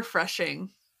almost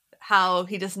refreshing how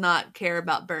he does not care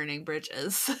about burning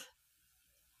bridges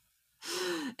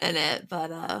in it,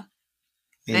 but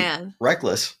man,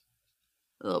 reckless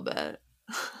a little bit.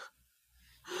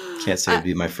 Can't say it'd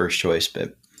be my first choice,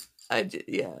 but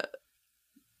yeah.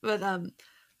 But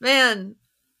Man,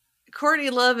 Courtney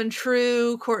Love in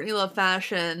true Courtney Love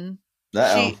fashion.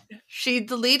 Uh-oh. She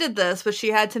deleted this, but she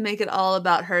had to make it all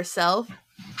about herself.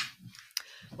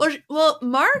 Well,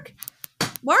 Mark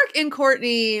and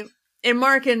Courtney and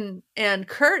Mark and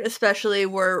Kurt especially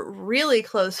were really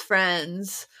close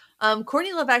friends.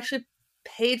 Courtney Love actually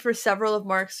paid for several of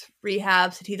Mark's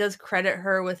rehabs, and he does credit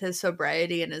her with his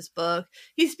sobriety in his book.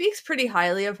 He speaks pretty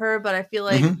highly of her, but I feel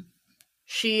like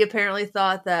she apparently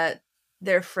thought that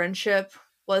their friendship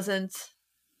wasn't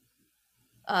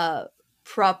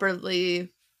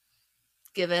properly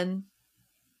given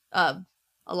a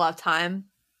lot of time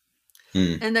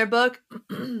in their book.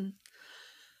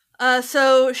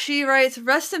 So she writes,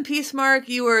 "Rest in peace, Mark.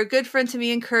 You were a good friend to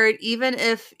me and Kurt. Even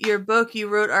if your book you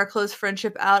wrote our close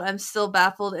friendship out, I'm still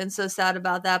baffled and so sad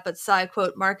about that. But side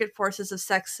quote, market forces of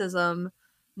sexism,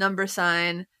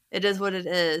 $. It is what it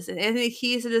is." And Anthony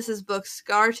Kiedis' book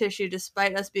Scar Tissue,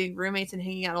 despite us being roommates and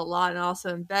hanging out a lot and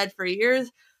also in bed for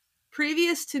years,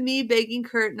 previous to me begging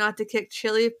Kurt not to kick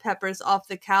Chili Peppers off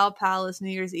the Cow Palace New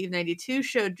Year's Eve 92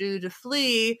 show due to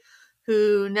Flea,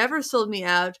 who never sold me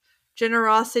out,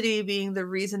 generosity being the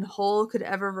reason Hole could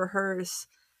ever rehearse.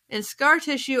 In Scar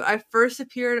Tissue, I first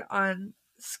appeared on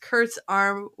Kurt's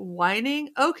arm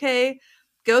whining, "Okay,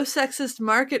 go sexist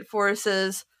market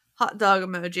forces, hot dog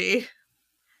emoji.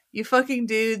 You fucking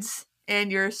dudes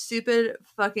and your stupid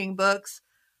fucking books.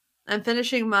 I'm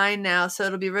finishing mine now, so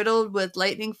it'll be riddled with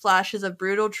lightning flashes of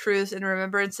brutal truths and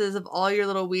remembrances of all your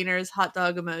little wieners, hot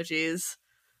dog emojis.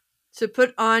 So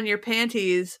put on your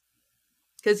panties,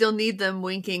 because you'll need them,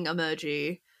 winking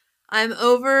emoji. I'm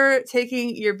over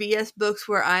taking your BS books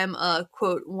where I'm a,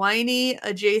 quote, whiny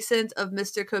adjacent of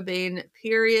Mr. Cobain,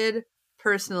 period,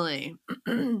 personally."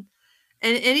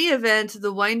 In any event,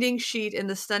 The Winding Sheet and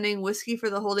the stunning Whiskey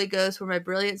for the Holy Ghost were my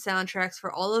brilliant soundtracks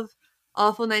for all of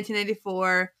awful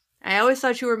 1994. I always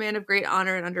thought you were a man of great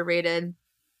honor and underrated.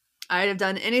 I'd have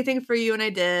done anything for you, and I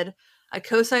did. I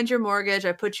co-signed your mortgage.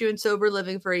 I put you in sober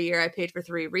living for a year. I paid for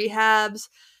 3 rehabs.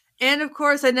 And of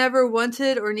course, I never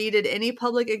wanted or needed any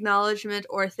public acknowledgement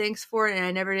or thanks for it, and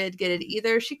I never did get it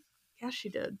either. She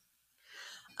did.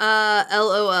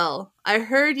 LOL. I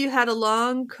heard you had a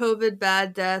long COVID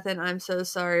bad death, and I'm so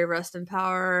sorry. Rest in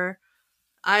power.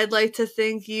 I'd like to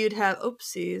think you'd have...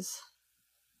 Oopsies.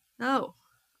 No.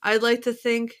 I'd like to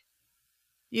think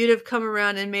you'd have come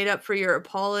around and made up for your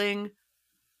appalling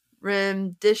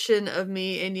rendition of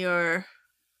me in your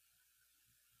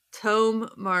tome,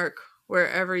 Mark,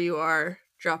 wherever you are,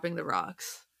 dropping the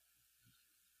rocks.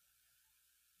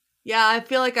 Yeah, I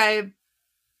feel like I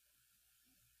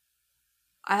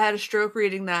had a stroke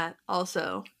reading that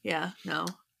also. Yeah, no.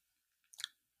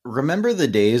 Remember the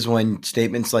days when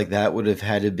statements like that would have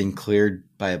had to been cleared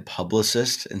by a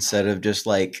publicist instead of just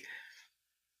like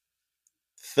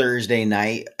Thursday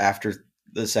night after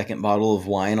the second bottle of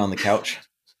wine on the couch?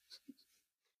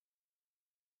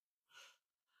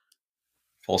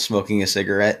 While smoking a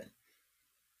cigarette?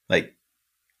 Like,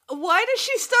 why does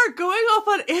she start going off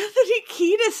on Anthony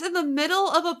Kiedis in the middle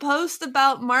of a post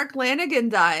about Mark Lanigan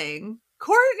dying?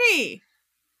 Courtney,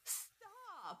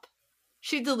 stop.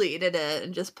 She deleted it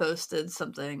and just posted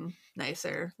something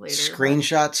nicer later.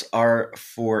 Screenshots are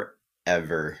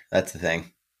forever. That's the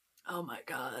thing. Oh my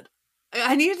God.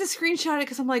 I needed to screenshot it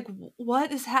because I'm like,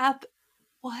 what is happening?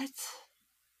 What?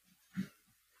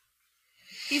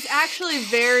 He's actually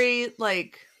very,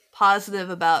 like, positive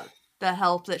about the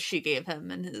help that she gave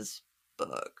him in his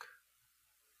book.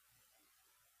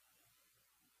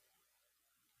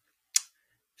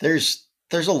 There's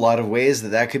a lot of ways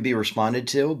that could be responded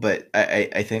to, but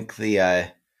I think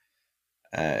the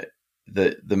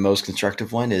most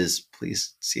constructive one is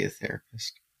please see a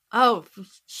therapist. Oh,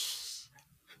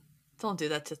 don't do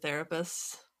that to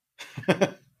therapists.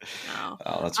 No.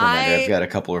 Oh, that's what I've got a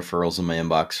couple referrals in my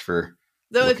inbox for.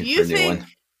 Though if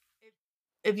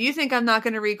you think I'm not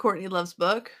going to read Courtney Love's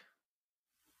book,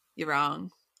 you're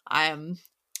wrong.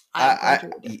 I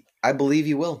believe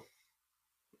you will.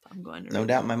 I'm going to. No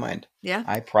doubt in my mind. Yeah.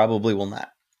 I probably will not.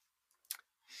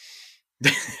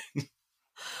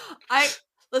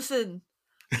 Listen.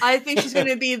 I think she's going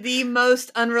to be the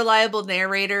most unreliable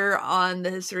narrator on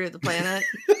the history of the planet.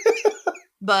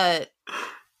 But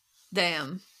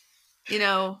damn,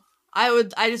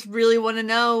 I just really want to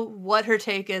know what her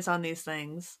take is on these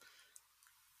things.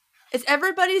 It's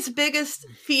everybody's biggest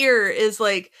fear is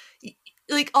like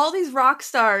all these rock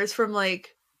stars from they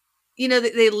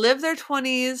live their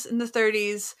 20s and the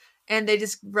 30s and they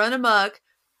just run amok,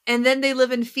 and then they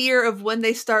live in fear of when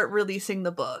they start releasing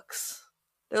the books.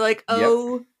 They're like,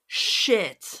 oh,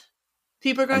 shit.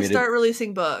 People are going to start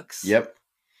releasing books. Yep.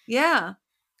 Yeah.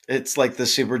 It's like the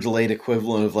super delayed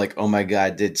equivalent of like, oh my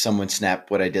god, did someone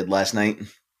snap what I did last night?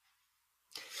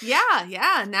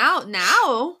 Yeah.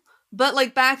 Now. But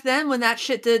like back then when that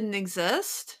shit didn't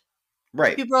exist,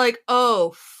 Right. people are like,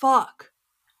 oh fuck.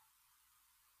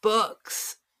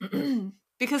 Books.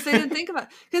 Because they didn't think about it.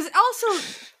 Because also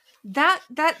that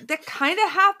kind of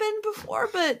happened before,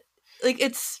 but like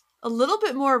it's a little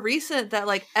bit more recent that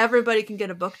like everybody can get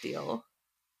a book deal.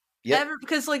 Yep.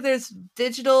 Because like there's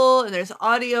digital and there's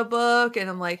audiobook, and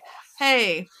I'm like,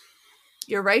 hey,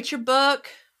 you write your book,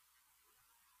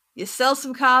 you sell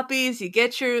some copies, you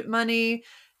get your money,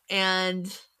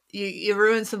 and you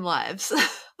ruin some lives.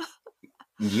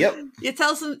 Yep. You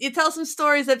tell some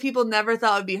stories that people never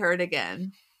thought would be heard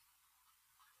again.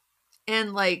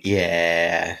 And like,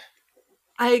 yeah,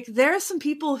 there are some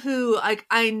people who like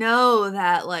I know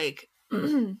that like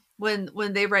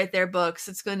when they write their books,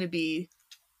 it's going to be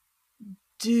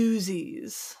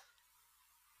doozies,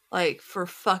 like for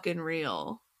fucking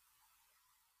real,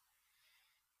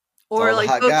 it's or all the like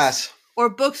hot gas.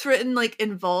 books written like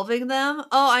involving them.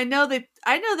 Oh, I know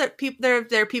that people there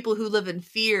are people who live in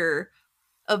fear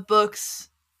of books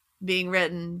being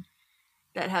written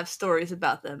that have stories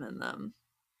about them in them.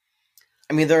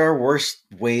 I mean, there are worse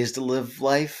ways to live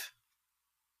life,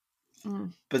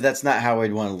 but that's not how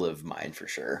I'd want to live mine for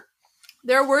sure.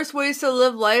 There are worse ways to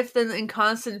live life than in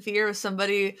constant fear of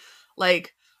somebody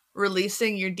like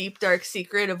releasing your deep dark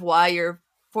secret of why your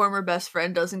former best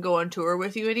friend doesn't go on tour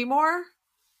with you anymore.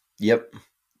 Yep.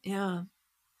 Yeah.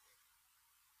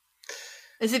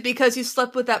 Is it because you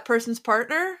slept with that person's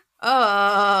partner?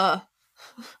 No,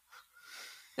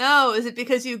 is it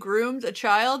because you groomed a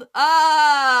child?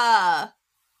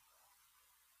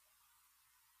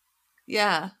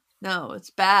 Yeah. No, it's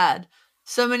bad.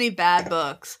 So many bad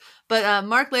books. But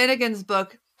Mark Lanigan's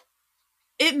book,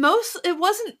 it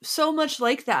wasn't so much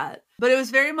like that, but it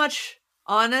was very much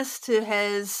honest to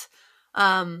his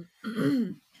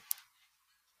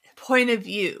point of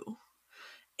view.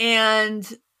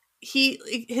 And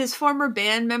his former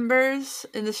band members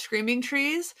in the Screaming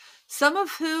Trees, some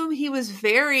of whom he was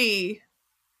very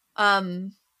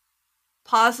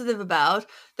positive about.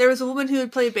 There was a woman who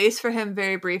would play bass for him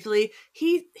very briefly.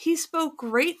 He spoke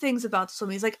great things about this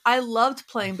woman. He's like, I loved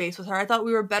playing bass with her. I thought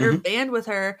we were a better band with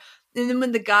her. And then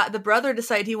when the brother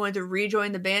decided he wanted to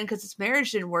rejoin the band because his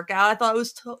marriage didn't work out, I thought it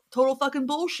was total fucking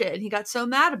bullshit. And he got so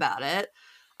mad about it.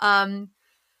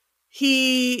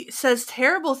 He says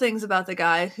terrible things about the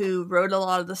guy who wrote a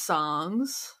lot of the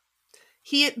songs.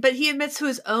 But he admits to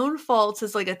his own faults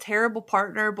as like a terrible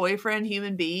partner, boyfriend,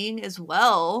 human being as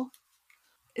well.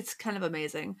 It's kind of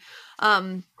amazing.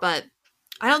 But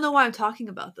I don't know why I'm talking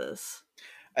about this.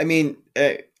 I mean,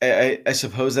 I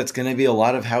suppose that's going to be a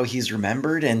lot of how he's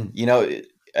remembered. And, you know,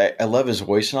 I love his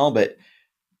voice and all, but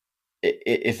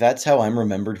if that's how I'm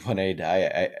remembered when I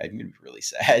die, I'm going to be really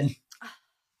sad.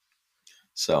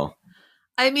 So.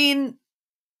 I mean,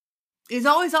 he's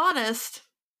always honest.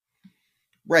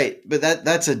 Right. But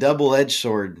that's a double-edged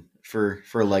sword for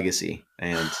a legacy.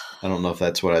 And I don't know if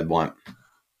that's what I'd want.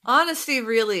 Honesty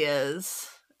really is.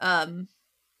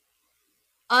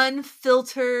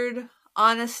 Unfiltered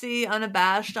honesty,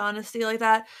 unabashed honesty like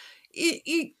that.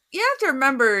 You have to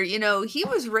remember, you know, he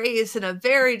was raised in a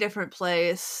very different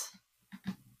place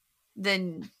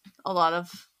than a lot of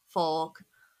folk.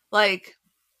 Like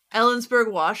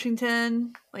Ellensburg,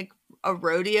 Washington, like a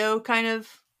rodeo kind of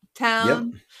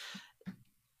town. Yep.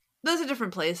 Those are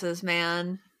different places,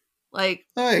 man. Like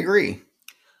I agree.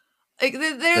 Like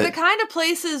they're the kind of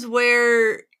places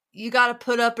where you got to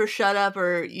put up or shut up,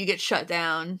 or you get shut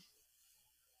down,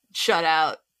 shut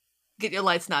out, get your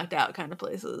lights knocked out kind of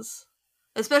places,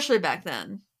 especially back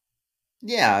then.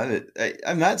 Yeah,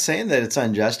 I'm not saying that it's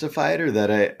unjustified or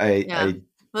that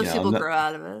most people grow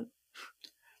out of it.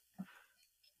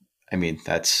 I mean,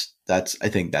 I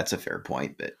think that's a fair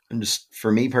point, but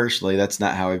for me personally, that's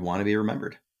not how I want to be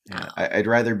remembered. No. I'd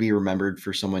rather be remembered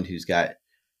for someone who's got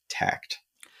tact.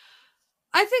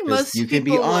 I think most you can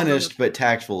be honest but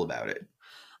tactful about it.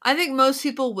 I think most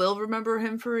people will remember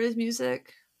him for his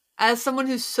music. As someone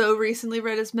who's so recently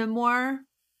read his memoir,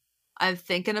 I'm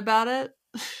thinking about it.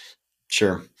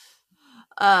 Sure.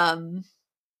 I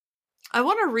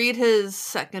want to read his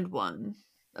second one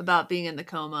about being in the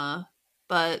coma,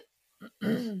 but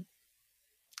you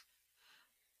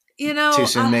know, too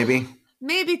soon, maybe.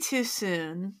 Maybe too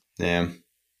soon. Yeah.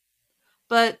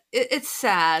 But it's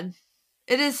sad.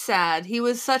 It is sad. He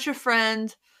was such a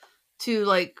friend to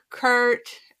like Kurt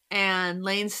and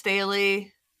Lane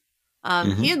Staley.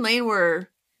 He and Lane were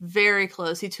very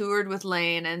close. He toured with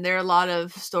Lane, and there are a lot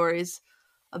of stories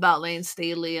about Lane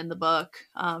Staley in the book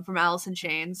from Alice in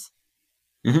Chains.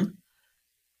 Mm-hmm.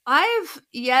 I've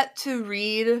yet to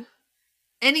read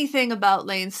anything about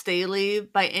Lane Staley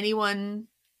by anyone,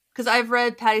 because I've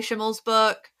read Patty Schimmel's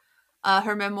book,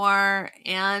 her memoir,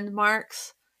 and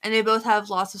Mark's, and they both have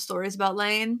lots of stories about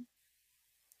Lane.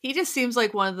 He just seems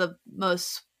like one of the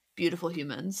most beautiful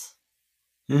humans.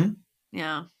 Mm-hmm.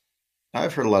 Yeah.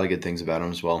 I've heard a lot of good things about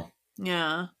him as well.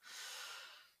 Yeah.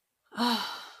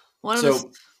 one of the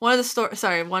So, one of the story.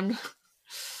 Sorry, one.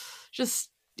 Just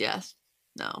yes,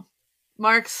 no.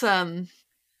 Mark's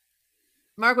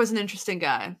Mark was an interesting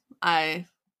guy. I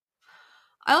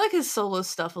like his solo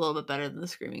stuff a little bit better than the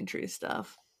Screaming Tree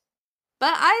stuff.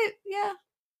 But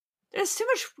there's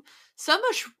so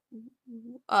much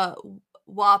uh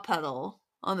wah pedal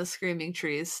on the Screaming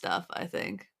Trees stuff, I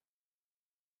think.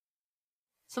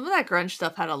 Some of that grunge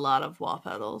stuff had a lot of wah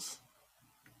pedals.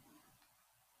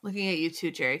 Looking at you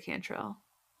too, Jerry Cantrell.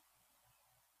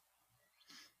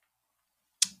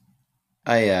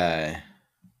 To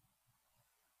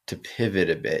pivot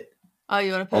a bit. Oh,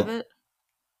 you want to pivot?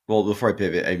 Well, before I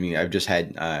pivot, I mean, I've just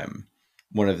had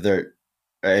one of their.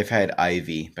 I've had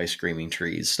Ivy by Screaming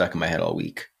Trees stuck in my head all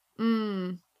week.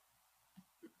 Mm.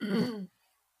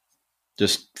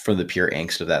 Just from the pure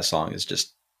angst of that song is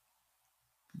just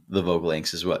the vocal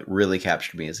angst is what really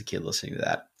captured me as a kid listening to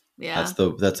that. Yeah.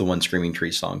 That's the one Screaming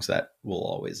Trees songs that will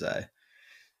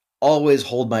always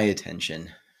hold my attention.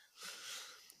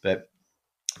 But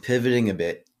pivoting a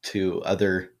bit to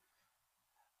other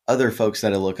folks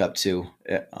that I look up to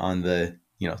on the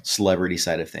celebrity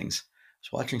side of things. I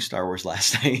was watching Star Wars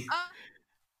last night.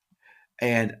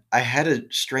 And I had a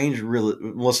strange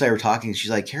Melissa and I were talking.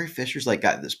 She's like, Carrie Fisher's like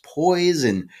got this poise,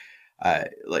 and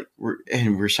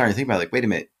we're starting to think about like, wait a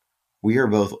minute, we are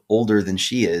both older than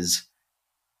she is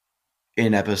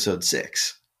in episode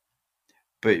 6,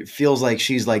 but it feels like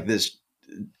she's like this.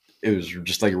 It was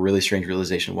just like a really strange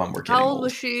realization. One, we're getting How old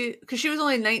was she? Because she was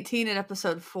only 19 in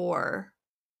episode 4.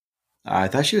 I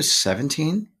thought she was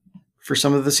 17 for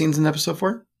some of the scenes in episode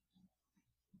 4.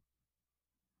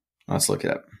 Let's look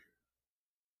it up.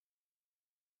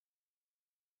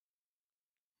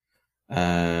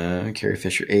 Carrie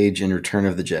Fisher age in Return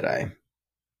of the Jedi.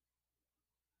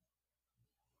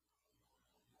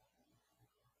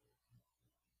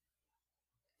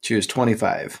 She was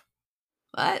 25.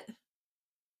 What?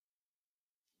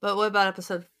 But what about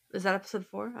episode? Is that episode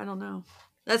 4? I don't know.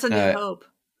 That's A New Hope.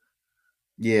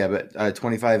 Yeah, but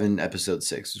 25 in episode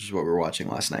 6, which is what we were watching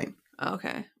last night.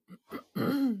 Okay.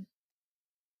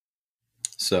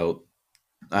 So,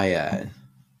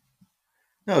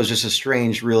 no, it was just a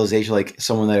strange realization, like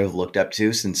someone that I've looked up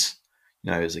to since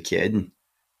I was a kid, and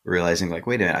realizing like,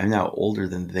 wait a minute, I'm now older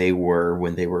than they were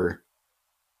when they were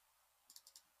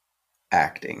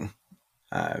acting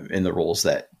in the roles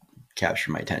that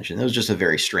captured my attention. It was just a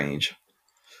very strange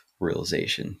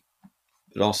realization,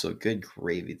 but also good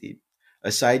gravy.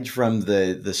 Aside from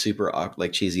the super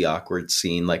like cheesy awkward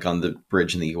scene, like on the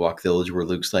bridge in the Ewok village where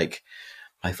Luke's like,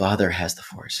 my father has the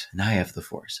Force and I have the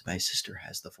Force. My sister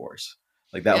has the Force.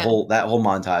 Like that whole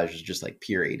montage is just like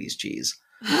pure 80s cheese.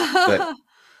 But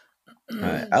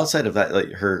outside of that,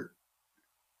 like her,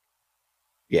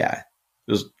 it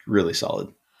was really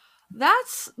solid.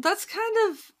 That's kind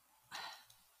of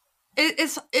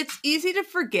it's easy to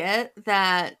forget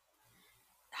that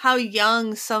how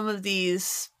young some of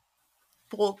these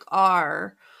folk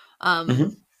are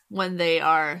when they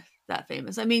are that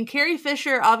famous. I mean, Carrie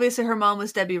Fisher, obviously her mom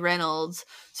was Debbie Reynolds,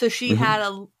 so she had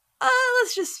a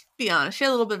let's just be honest, she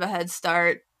had a little bit of a head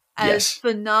start. As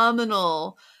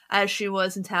phenomenal as she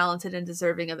was and talented and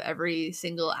deserving of every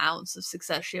single ounce of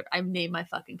success I named my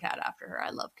fucking cat after her. I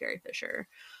love Carrie Fisher.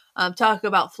 Talk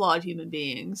about flawed human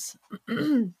beings.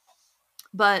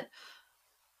 But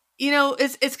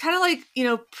it's kind of like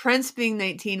Prince being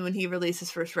 19 when he released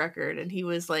his first record, and he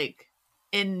was like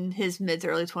in his mid to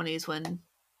early 20s when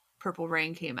Purple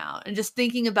Rain came out, and just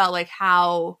thinking about like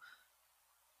how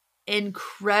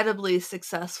incredibly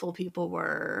successful people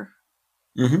were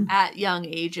at young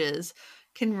ages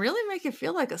can really make you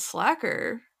feel like a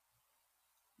slacker.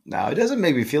 No, it doesn't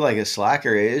make me feel like a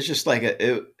slacker. It's just like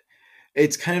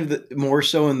it's kind of more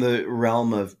so in the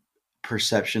realm of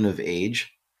perception of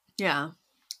age. Yeah.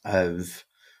 Of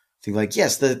think like,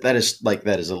 yes, that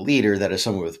is a leader, that is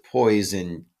someone with poise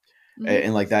and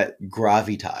like that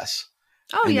gravitas.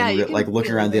 Oh, and yeah. Then, like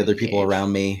looking around the other people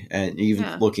around me and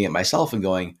even looking at myself and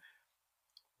going,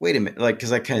 wait a minute, like,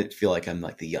 because I kind of feel like I'm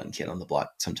like the young kid on the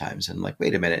block sometimes. And like,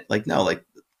 wait a minute, like, no, like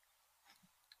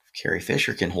Carrie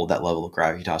Fisher can hold that level of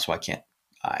gravitas. Why can't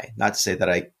I? Not to say that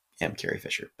I am Carrie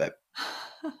Fisher, but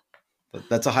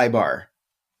that's a high bar.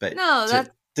 But no,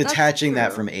 detaching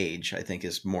that from age, I think,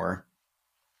 is more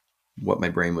what my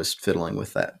brain was fiddling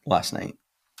with that last night.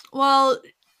 Well,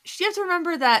 you have to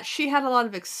remember that she had a lot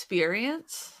of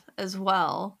experience as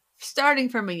well, starting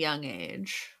from a young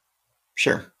age.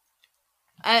 Sure.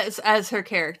 As her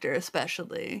character,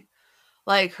 especially.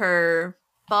 Like her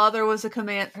father was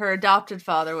her adopted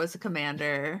father was a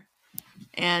commander,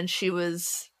 and she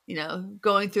was,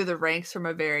 going through the ranks from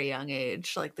a very young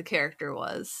age, like the character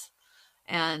was.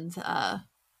 And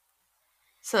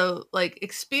so like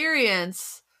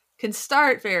experience can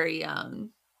start very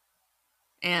young.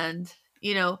 And,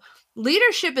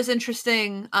 leadership is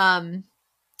interesting.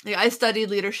 I studied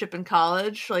leadership in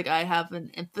college. Like I have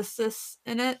an emphasis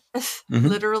in it. Mm-hmm.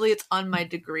 Literally, it's on my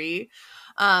degree.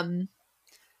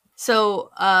 So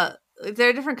there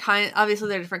are different obviously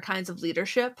there are different kinds of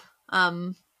leadership.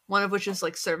 One of which is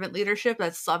like servant leadership.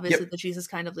 That's obviously the Jesus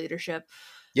kind of leadership.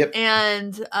 Yep.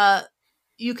 And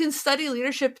you can study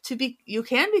leadership you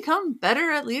can become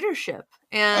better at leadership.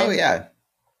 And yeah.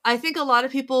 I think a lot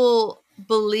of people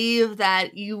believe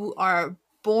that you are a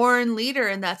born leader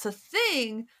and that's a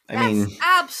thing. That's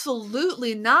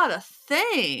absolutely not a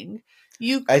thing.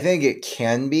 I think it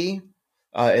can be,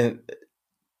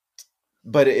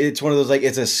 but it's one of those, like,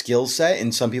 it's a skill set,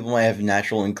 and some people might have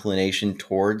natural inclination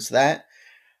towards that,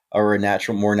 or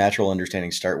more natural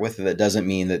understanding start with. That doesn't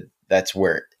mean that that's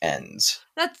where it ends.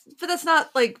 But that's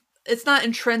not like, it's not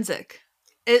intrinsic.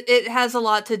 It has a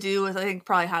lot to do with, I think,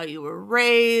 probably how you were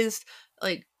raised,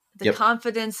 like the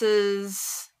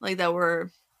confidences like that were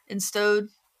instilled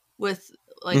with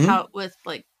like how with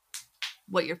like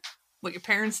what your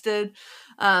parents did,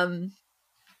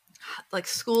 like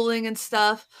schooling and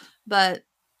stuff. But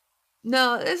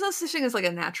no, there's no such thing as like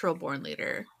a natural born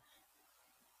leader.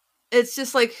 It's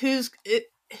just like who's going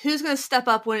to step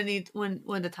up when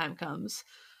the time comes,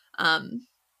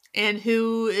 and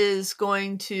who is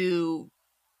going to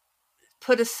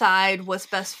put aside what's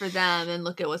best for them and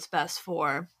look at what's best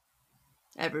for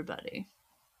everybody.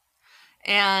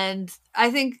 And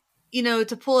I think,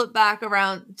 to pull it back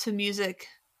around to music,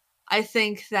 I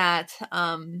think that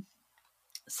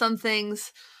some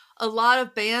things a lot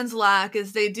of bands lack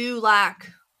is they do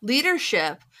lack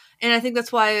leadership. And I think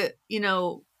that's why,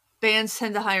 bands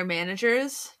tend to hire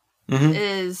managers,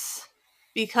 is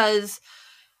because,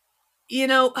 you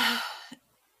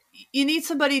need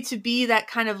somebody to be that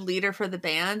kind of leader for the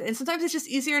band. And sometimes it's just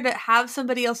easier to have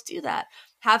somebody else do that.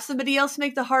 Have somebody else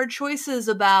make the hard choices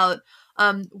about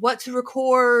what to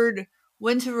record,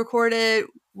 when to record it,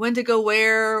 when to go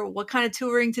where, what kind of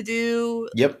touring to do.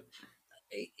 Yep.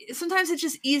 Sometimes it's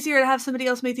just easier to have somebody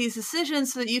else make these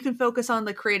decisions so that you can focus on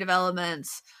the creative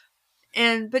elements.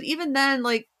 But even then,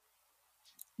 like,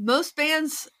 most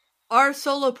bands are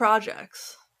solo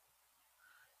projects.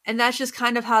 And that's just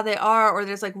kind of how they are. Or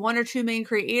there's like one or two main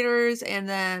creators, and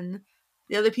then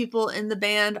the other people in the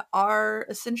band are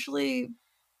essentially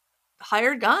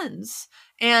hired guns.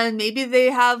 And maybe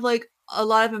they have like a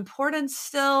lot of importance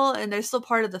still, and they're still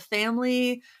part of the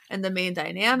family and the main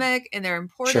dynamic, and they're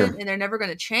important, and they're never going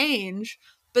to change.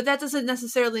 But that doesn't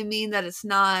necessarily mean that it's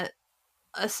not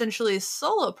essentially a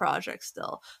solo project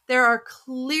still. There are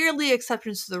clearly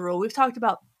exceptions to the rule. We've talked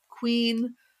about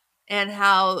Queen and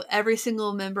how every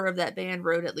single member of that band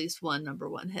wrote at least one number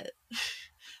one hit,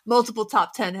 multiple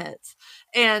top 10 hits,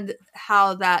 and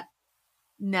how that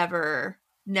never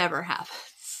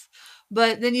happens.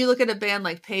 But then you look at a band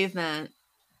like Pavement,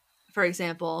 for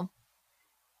example.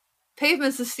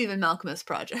 Pavement's the Stephen Malkmus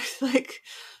project. like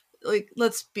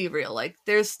let's be real. Like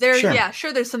there's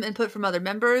some input from other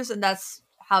members, and that's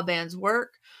how bands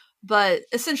work. But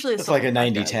essentially it's like a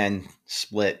 90-10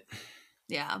 split.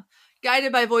 Yeah.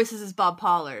 Guided by Voices is Bob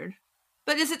Pollard.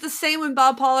 But is it the same when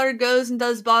Bob Pollard goes and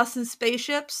does Boston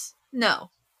Spaceships?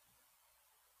 No.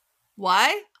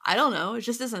 Why? I don't know. It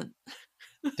just isn't.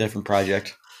 Different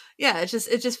project. Yeah, it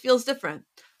just feels different.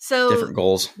 So different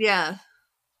goals. Yeah.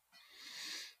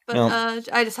 But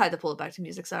I just had to pull it back to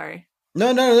music, sorry.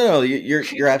 No.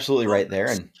 You're absolutely right there.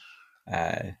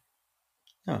 And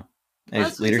no.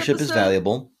 Leadership is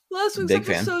valuable. Last week's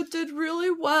episode did really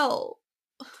well.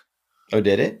 Oh,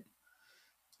 did it?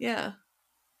 Yeah.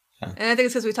 And I think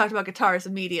it's because we talked about guitars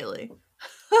immediately.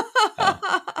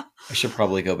 I should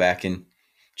probably go back and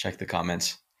check the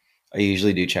comments. I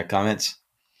usually do check comments.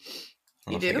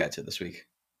 I don't know if I got to this week.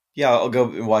 Yeah, I'll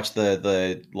go and watch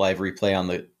the live replay on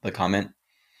the comment.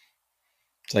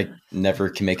 It's like never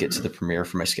can make it to the premiere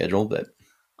for my schedule, but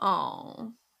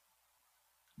I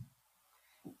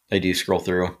do scroll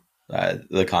through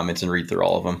the comments and read through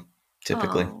all of them,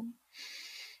 typically.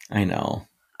 I know.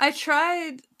 I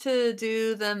tried to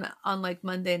do them on like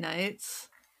Monday nights,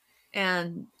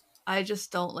 and I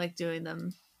just don't like doing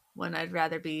them when I'd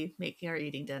rather be making or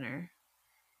eating dinner.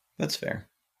 That's fair.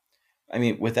 I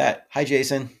mean, with that, hi,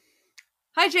 Jason.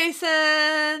 Hi,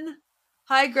 Jason.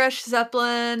 Hi, Gresh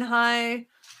Zeppelin. Hi,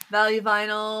 Value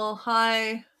Vinyl.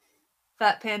 Hi,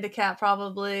 Fat Panda Cat,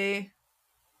 probably.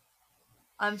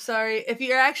 I'm sorry. If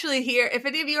you're actually here, if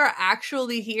any of you are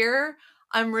actually here,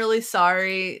 I'm really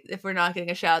sorry if we're not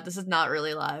getting a shout. This is not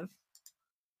really live.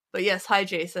 But yes, hi,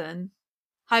 Jason.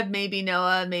 Hi, maybe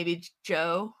Noah, maybe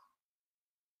Joe.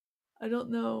 I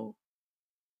don't know.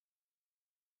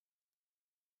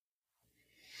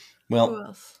 Well, who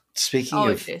else? Speaking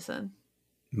of Jason.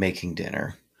 Making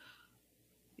dinner.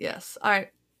 Yes. All right.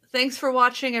 Thanks for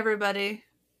watching, everybody.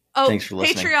 Oh, thanks for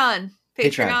listening.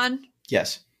 Patreon.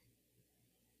 Yes.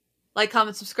 Like,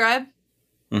 comment, subscribe.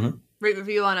 Mm-hmm. Rate,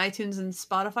 review on iTunes and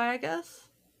Spotify, I guess.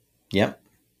 Yep.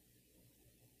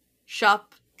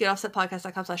 Shop,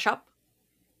 getoffsetpodcast.com/shop.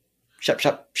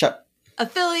 Shop.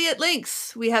 Affiliate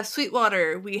links. We have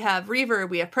Sweetwater. We have Reverb.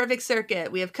 We have Perfect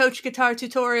Circuit. We have Coach Guitar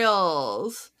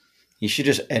Tutorials. You should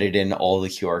just edit in all the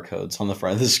QR codes on the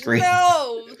front of the screen.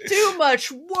 No! Too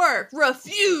much work!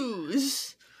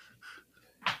 Refuse!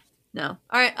 No.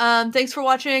 Alright, thanks for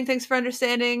watching. Thanks for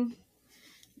understanding.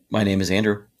 My name is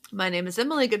Andrew. My name is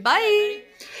Emily. Goodbye!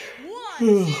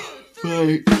 1,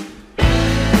 2, 3.